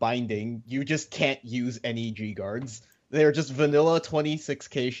form of binding, you just can't use any G-Guards. They're just vanilla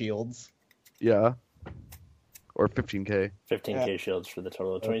 26k shields. Yeah. Or 15k. 15k shields for the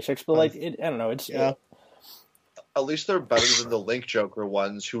total of 26, but like, I don't know, it's... Yeah. At least they're better than the Link Joker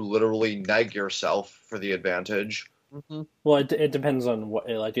ones who literally neg yourself for the advantage. Mm-hmm. Well, it depends on what...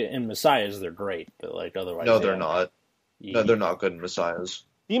 Like, in Messiahs, they're great, but like, otherwise... No, they're not. No, they're not good in Messiahs.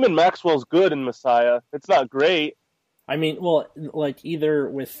 Demon Maxwell's good in Messiah. It's not great. I mean, well, like, either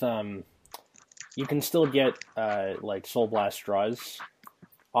with, you can still get, like, Soul Blast draws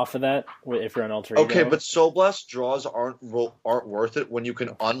off of that, if you're an Alter Ego. Okay, but Soul Blast draws aren't worth it when you can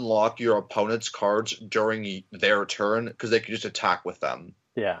unlock your opponent's cards during their turn, because they can just attack with them.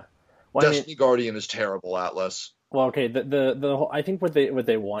 Yeah. Well, Destiny Guardian is terrible, Atlas. Well, okay, the I think what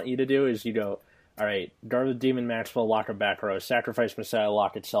they want you to do is you go, all right, guard with Demon Maxwell, lock a back row, sacrifice Messiah,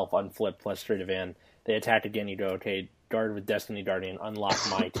 lock itself, unflip, plus straight van. They attack again, you go, okay, guard with Destiny Guardian, unlock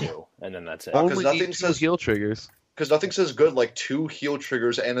my 2, and then that's it. Only nothing says heal triggers. Because nothing says good like 2 heal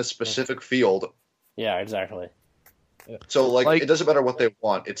triggers and a specific field. Yeah, exactly. So, like, it doesn't matter what they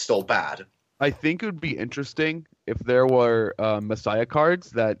want, it's still bad. I think it would be interesting if there were Messiah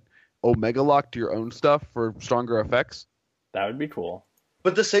cards that Omega locked your own stuff for stronger effects. That would be cool.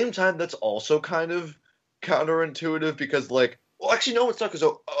 But at the same time, that's also kind of counterintuitive because, like, well, actually, no, it's not because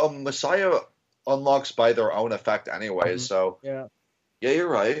Messiah unlocks by their own effect anyway, so... Yeah, you're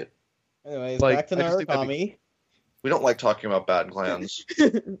right. Anyways, back to Narukami. We don't like talking about bad clans.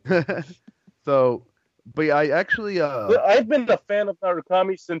 So, but yeah, I actually... I've been a fan of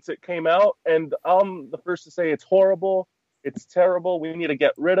Narukami since it came out, and I'm the first to say it's horrible, it's terrible, we need to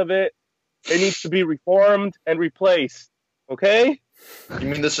get rid of it, it needs to be reformed and replaced, okay? You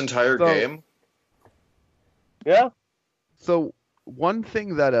mean this entire game? Yeah. So, one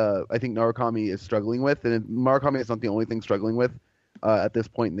thing that I think Narukami is struggling with, and Narukami is not the only thing struggling with at this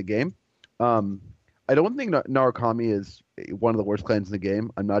point in the game, I don't think Narukami is one of the worst clans in the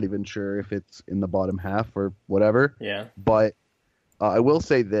game. I'm not even sure if it's in the bottom half or whatever. Yeah. But I will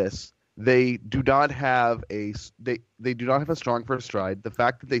say this: they do not have a strong first stride. The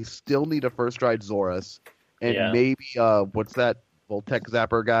fact that they still need a first stride Zorus, and maybe what's that Voltec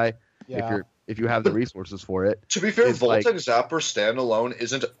Zapper guy? Yeah. If you have the resources for it. To be fair, Voltec Zapper standalone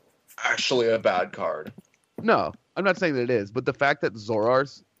isn't actually a bad card. No, I'm not saying that it is, but the fact that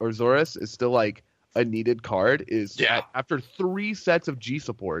Zorus is still like a needed card is after 3 sets of G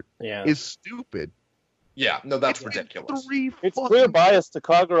support is stupid. Yeah, no, that's ridiculous. It's clear bias to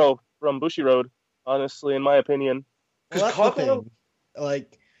Kagero from Bushiroad, honestly, in my opinion. Well, that's the thing.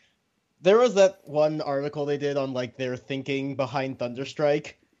 Like, there was that one article they did on like their thinking behind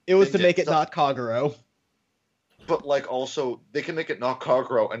Thunderstrike. It was to make it not Kagero. But like also they can make it not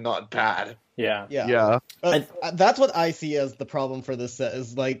Kagero and not bad. Yeah. That's what I see as the problem for this set,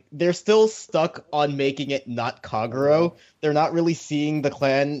 is like they're still stuck on making it not Kagero. They're not really seeing the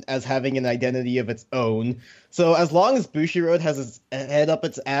clan as having an identity of its own. So as long as Bushiroad has its head up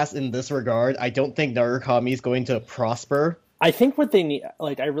its ass in this regard, I don't think Narukami is going to prosper. I think what they need,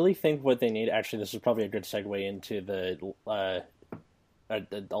 I really think what they need, actually this is probably a good segue into the,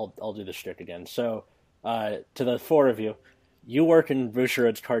 I'll do the shtick again. So, to the four of you, you work in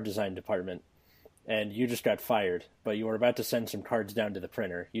Bushiroad's card design department. And you just got fired, but you were about to send some cards down to the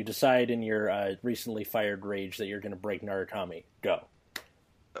printer. You decide in your recently fired rage that you're going to break Narukami. Go.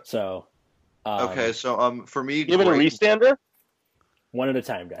 So. Okay, so for me, give it a restander. One at a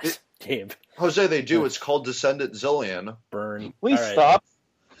time, guys. Gabe. Jose, they do. It's called Descendant Zillion. Burn. Please stop.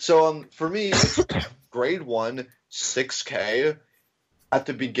 So for me, it's grade 1, 6K. At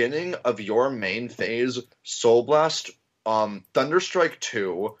the beginning of your main phase, Soul Blast, Thunderstrike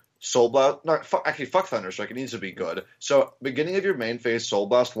 2. Soul Blast, no, fuck Thunderstrike, it needs to be good. So, beginning of your main phase, Soul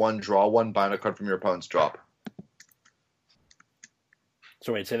Blast 1, draw 1, bind a card from your opponent's drop.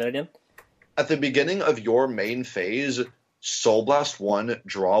 So wait, say that again? At the beginning of your main phase, Soul Blast 1,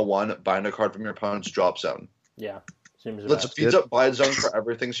 draw 1, bind a card from your opponent's drop zone. Yeah, seems Let's speeds up bind zone for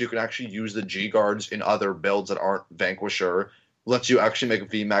everything so you can actually use the G-Guards in other builds that aren't Vanquisher. Lets you actually make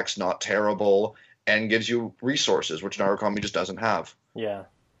VMAX not terrible, and gives you resources, which Narukami just doesn't have. Yeah.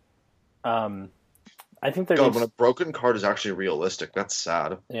 I think they're when a broken card is actually realistic, that's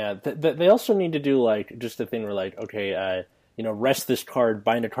sad. Yeah, they also need to do like just a thing where like, okay, rest this card,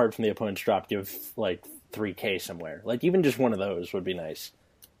 bind a card from the opponent's drop, give like 3K somewhere. Like even just one of those would be nice.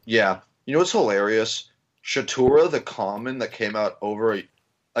 Yeah, you know what's hilarious? Shatura, the common that came out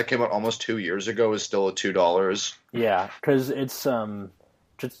almost 2 years ago, is still at $2. Yeah, because it's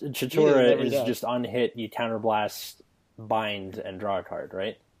Shatura is just on hit, you counterblast, bind, and draw a card,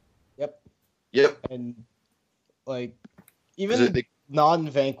 right? Yep. And, like, even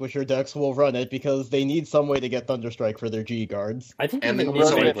non-Vanquisher decks will run it because they need some way to get Thunderstrike for their G-Guards. I think they need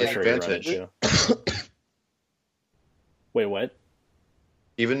some way to get advantage. Wait, what?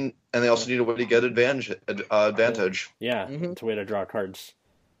 And they also need a way to get advantage. Yeah, it's a way to draw cards.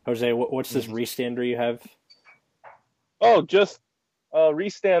 Jose, what's this restander you have? Oh, just a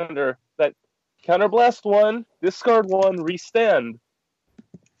restander. That counterblast 1, discard 1, restand.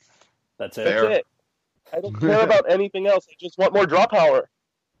 That's it. That's it. I don't care about anything else. I just want more draw power.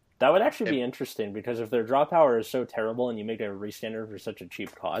 That would actually be interesting, because if their draw power is so terrible and you make a restander for such a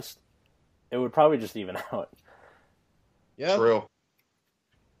cheap cost, it would probably just even out. Yeah. True.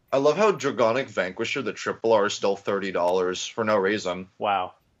 I love how Dragonic Vanquisher, the triple R, is still $30 for no reason.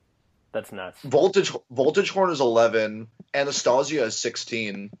 Wow. That's nuts. Voltage Horn is 11. Anastasia is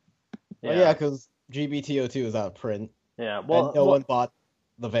 16. Yeah, because GBTO2 is out of print. Yeah, well, and no one bought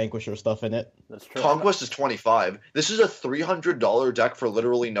the Vanquisher stuff in it. That's true. Conquest is 25. This is a $300 deck for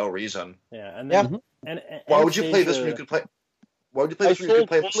literally no reason. Yeah, and then and why would you play this when you could play? Why would you play this when you could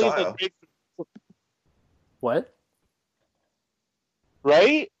play Messiah? What?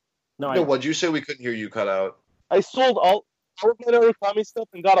 Right? No, what'd you say? We couldn't hear you. Cut out. I sold all of my Narukami stuff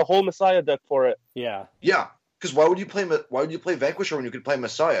and got a whole Messiah deck for it. Yeah. Yeah, because why would you play Vanquisher when you could play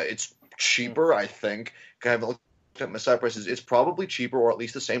Messiah? It's cheaper, I think. I haven't looked at Messiah prices. It's probably cheaper, or at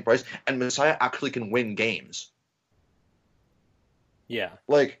least the same price, and Messiah actually can win games. Yeah.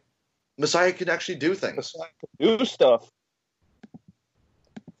 Like, Messiah can actually do things. Messiah can do stuff.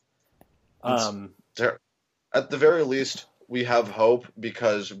 At the very least, we have hope,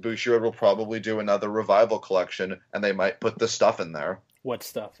 because Bushiroad will probably do another revival collection, and they might put this stuff in there. What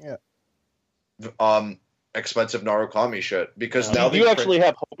stuff? Yeah. Expensive Narukami shit. Because now you actually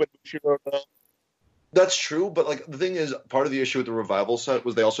have hope with Bushiroad, though. That's true, but like the thing is, part of the issue with the revival set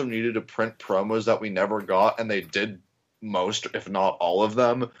was they also needed to print promos that we never got, and they did most, if not all of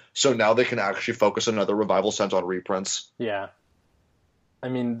them. So now they can actually focus another revival set on reprints. Yeah. I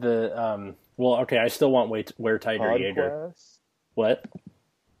mean, well, okay, I still want Wear Tiger Jaeger. What?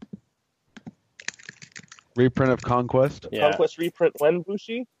 Reprint of Conquest? Yeah. Conquest reprint when,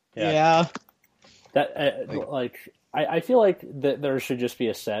 Bushi? Yeah. That, I feel like that there should just be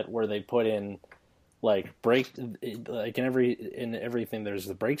a set where they put in, like, in everything, there's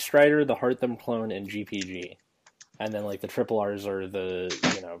the Break Strider, the Heart Them Clone, and GPG. And then, like, the triple R's are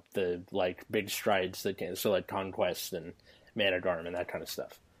the like, big strides that can, so, like, Conquest and Managarm and that kind of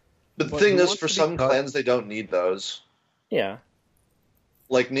stuff. But the thing is, for some clans, they don't need those. Yeah.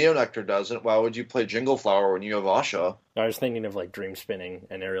 Like, Neonectar doesn't. Why would you play Jingle Flower when you have Asha? I was thinking of, like, Dream Spinning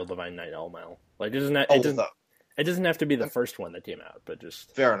and Aerial Divine Night Elmile. Like, isn't that... It doesn't have to be the first one that came out, but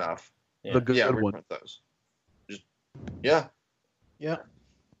just fair enough. Yeah. The good one. Reprint those. Yeah.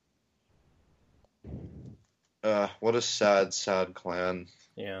 What a sad clan.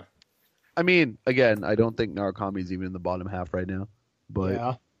 Yeah. I mean, again, I don't think Narukami's even in the bottom half right now. But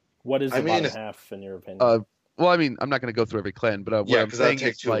Yeah. What is the bottom half in your opinion? well, I mean, I'm not going to go through every clan, but what I'm because saying that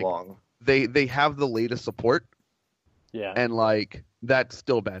takes is, too like, long. they have the latest support, Yeah. and like that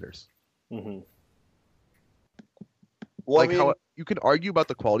still matters. Mm-hmm. Well, Like, I mean, how you can argue about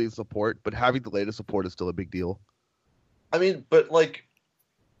the quality of support, but having the latest support is still a big deal. but like,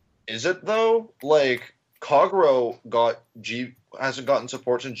 is it though? Like, Kagero hasn't gotten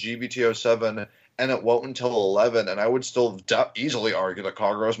support since GBT07, and it won't until 11. And I would still easily argue that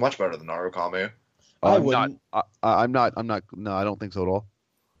Kagero is much better than Narukami. I I'm wouldn't. I'm not. No, I don't think so at all.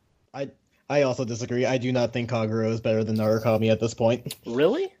 I also disagree. I do not think Kagero is better than Narukami at this point.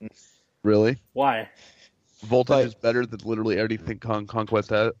 Really? Really, Why? Voltage is better than literally anything Conquest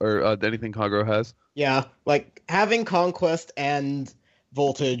has, or anything Kagero has. Yeah, like having Conquest and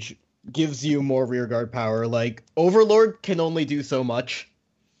Voltage gives you more rearguard power. Like Overlord can only do so much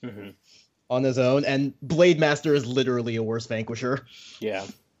on his own, and Blade Master is literally a worse Vanquisher. Yeah.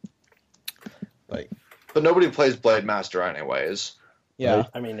 Like, But nobody plays Blade Master anyways. yeah,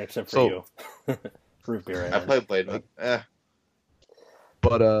 I mean, except for you. Root beer. I play Blade Master.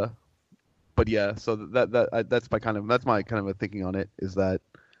 But yeah, so that's my kind of a thinking on it, is that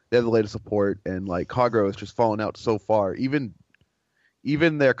they have the latest support, and like Kagero has just fallen out so far. Even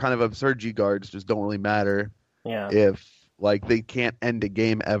their kind of absurd G guards just don't really matter. Yeah. If like they can't end a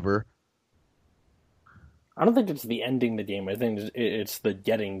game ever. I don't think it's the ending the game. I think it's the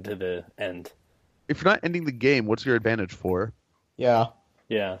getting to the end. If you're not ending the game, what's your advantage for? yeah.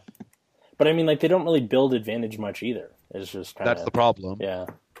 Yeah. But I mean, like, they don't really build advantage much either. It's just kind of... That's the problem. Yeah.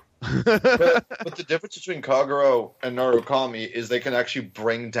 but the difference between Kagero and Narukami is they can actually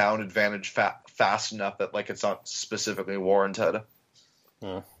bring down advantage fast enough that like it's not specifically warranted.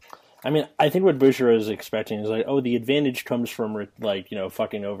 Yeah. I mean, I think what Bushiro is expecting is like, oh, the advantage comes from like,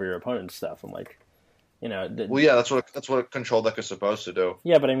 fucking over your opponent's stuff. I'm like, well, yeah, that's what a control deck is supposed to do.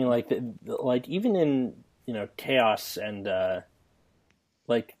 Yeah, but I mean, like, like even in Chaos and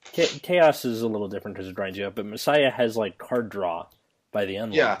like Chaos is a little different because it grinds you up, but Messiah has like card draw by the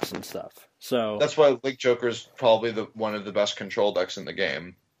unlocks and stuff. So that's why Link Joker is probably one of the best control decks in the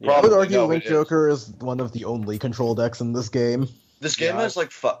game. Yeah. I would argue Link Joker is one of the only control decks in this game. This game has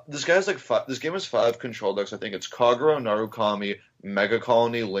like this game has 5 control decks. I think it's Kagero, Narukami, Mega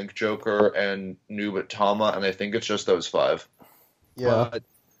Colony, Link Joker, and Noob Tama, and I think it's just those 5. Yeah. But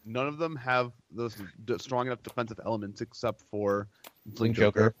none of them have those strong enough defensive elements except for Link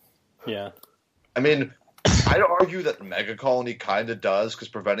Joker. Yeah. I mean, I'd argue that Mega Colony kind of does, because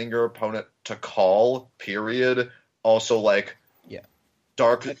preventing your opponent to call, period. Also, like,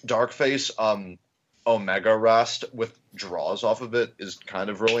 Dark Face, Omega Rest with draws off of it is kind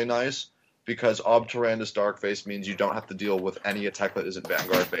of really nice, because Obturandus Dark Face means you don't have to deal with any attack that isn't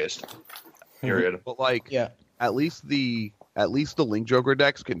Vanguard based. Period. But like, at least the Link Joker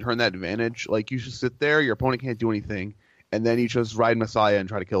decks can turn that advantage. Like, you should sit there, your opponent can't do anything, and then you just ride Messiah and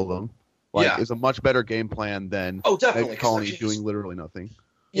try to kill them. Like, it's a much better game plan than definitely Colony doing literally nothing.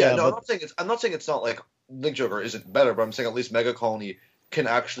 Yeah, no, I'm not saying it's not like Link Joker isn't better, but I'm saying at least Mega Colony can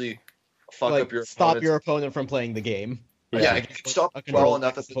actually stop your opponent from playing the game. Yeah, it can stop well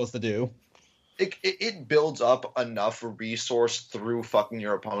enough that's supposed to do. It builds up enough resource through fucking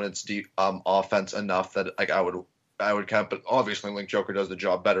your opponent's offense enough that like I would count. But obviously, Link Joker does the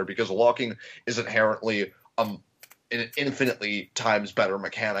job better because locking is inherently an infinitely times better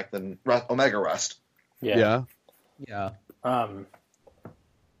mechanic than Omega Rest. Yeah.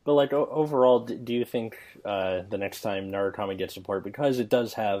 But like overall, do you think the next time Narukami gets support, because it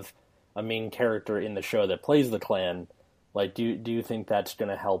does have a main character in the show that plays the clan, like do you think that's going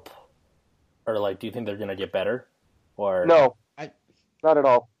to help, or like do you think they're going to get better, or no, not at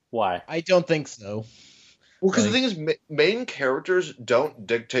all. Why? I don't think so. Well, because the thing is, main characters don't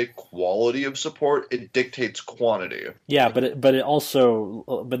dictate quality of support; it dictates quantity. Yeah, but it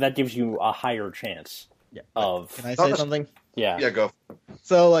also that gives you a higher chance of. Can I say something? Yeah. Yeah, go.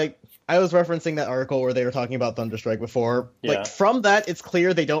 So, like, I was referencing that article where they were talking about Thunderstrike before. Yeah. Like, from that, it's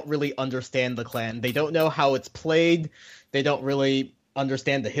clear they don't really understand the clan. They don't know how it's played. They don't really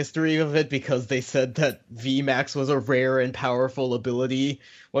understand the history of it, because they said that VMAX was a rare and powerful ability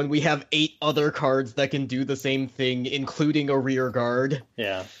when we have 8 other cards that can do the same thing, including a rear guard.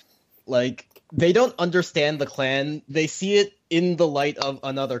 Yeah. Like, they don't understand the clan. They see it in the light of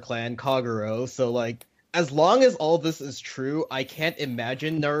another clan, Kagero, so, like, as long as all this is true, I can't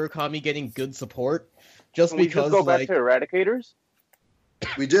imagine Narukami getting good support, just Can we because just go back like to Eradicators?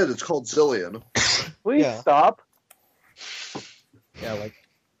 We did. It's called Zillion. Please Yeah. stop. yeah, like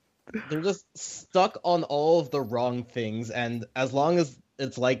they're just stuck on all of the wrong things, and as long as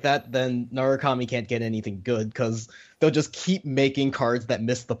it's like that, then Narukami can't get anything good because they'll just keep making cards that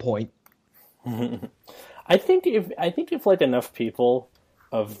miss the point. I think if like enough people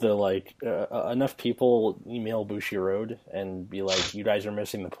enough people email Bushiroad and be like, you guys are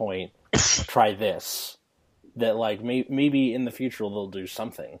missing the point, try this, that like maybe in the future they'll do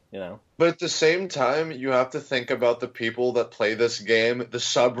something, you know. But at the same time, you have to think about the people that play this game. The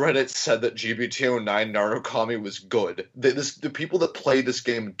subreddit said that GBT09 Narukami was good. The people that play this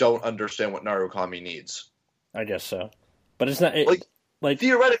game don't understand what Narukami needs. I guess so, but it's not like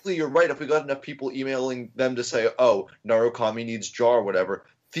theoretically, you're right. If we got enough people emailing them to say, "Oh, Narukami needs jar," or whatever,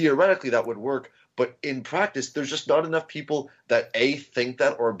 theoretically that would work. But in practice, there's just not enough people that A, think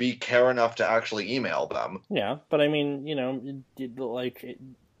that, or B, care enough to actually email them. Yeah, but I mean, you know,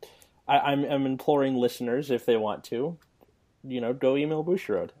 I'm imploring listeners, if they want to, you know, go email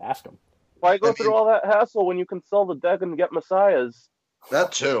Bushiroad. Ask them. Why go through all that hassle when you can sell the deck and get Messiahs?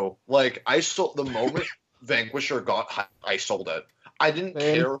 That too. Like, I sold the moment Vanquisher got, I sold it. I didn't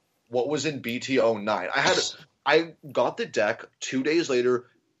care what was in BT09. I got the deck 2 days later.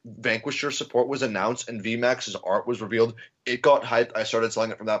 Vanquisher support was announced and VMAX's art was revealed. It got hyped. I started selling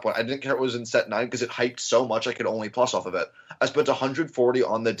it from that point. I didn't care it was in set 9 because it hyped so much I could only plus off of it. I spent 140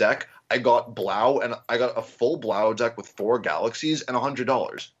 on the deck. I got Blau, and I got a full Blau deck with 4 galaxies and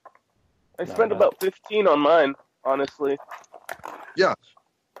 $100. I spent about 15 on mine, honestly. Yeah.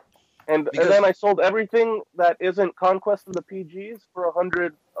 And then I sold everything that isn't Conquest of the PGs for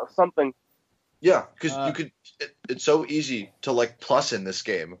 100 something. Yeah, because you could. It's so easy to like plus in this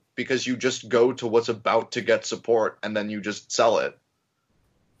game because you just go to what's about to get support and then you just sell it.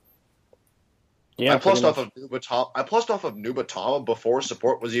 Yeah, I plussed off of Nubatama before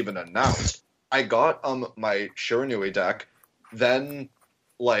support was even announced. I got my Shiranui deck, then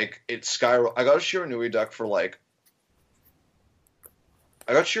like I got a Shiranui deck for like.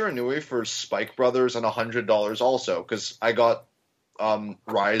 I got Shiranui for Spike Brothers and $100 also because I got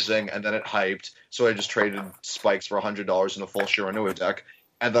Rising and then it hyped, so I just traded Spikes for $100 in a full Shiranui deck,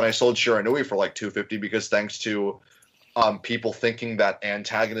 and then I sold Shiranui for like $250 because thanks to people thinking that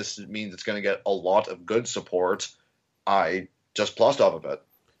antagonist means it's going to get a lot of good support, I just plussed off of it.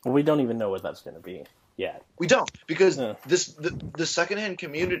 Well, we don't even know what that's going to be yet. We don't because the secondhand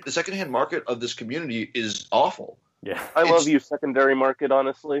community, the secondhand market of this community is awful. Yeah, I love you, secondary market.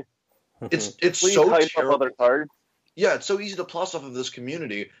 Honestly, it's please so hype terrible. up other cards. Yeah, it's so easy to plus off of this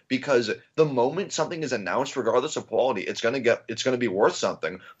community because the moment something is announced, regardless of quality, it's gonna be worth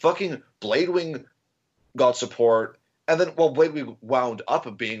something. Fucking Bladewing got support, and then Bladewing wound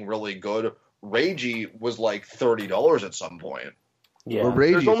up being really good. Ragey was like $30 at some point. Yeah, Well,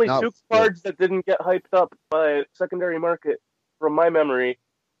 There's only not 2 cards that didn't get hyped up by secondary market, from my memory.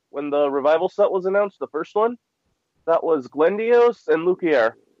 When the revival set was announced, the first one, that was Glendios and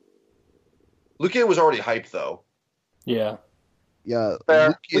Lukier. Lukier was already hyped though. Yeah. Yeah,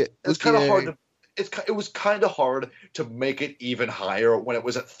 It's kind of hard to. It was kind of hard to make it even higher when it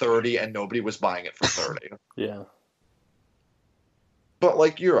was at 30 and nobody was buying it for 30. Yeah. But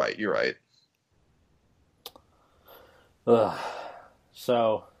like, you're right.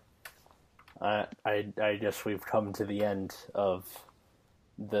 So, I guess we've come to the end of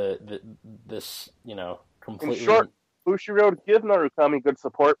this, you know, completely. In short, Bushiroad, give Narukami good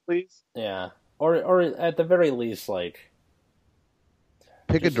support, please. Yeah, or at the very least, like,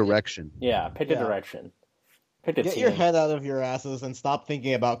 pick a direction. Yeah, pick a direction. Pick a Get team. your head out of your asses and stop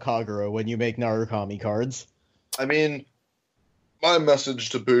thinking about Kagura when you make Narukami cards. I mean, my message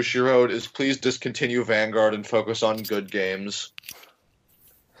to Bushiroad is please discontinue Vanguard and focus on good games.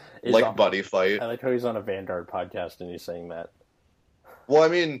 Like Buddy Fight. I like how he's on a Vanguard podcast and he's saying that. Well, I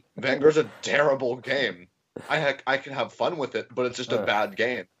mean, Vanguard's a terrible game. I can have fun with it, but it's just a bad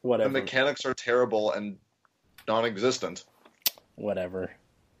game. Whatever. The mechanics are terrible and non-existent. Whatever.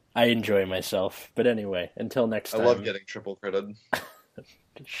 I enjoy myself. But anyway, until next time. I love getting triple critted.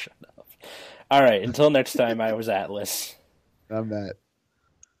 Shut up. All right, until next time, I was Atlas. I'm Matt.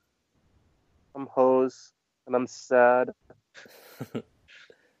 I'm Hose, and I'm sad.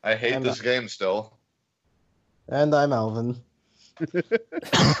 I hate this game still. And I'm Alvin.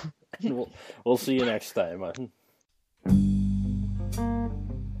 We'll see you next time.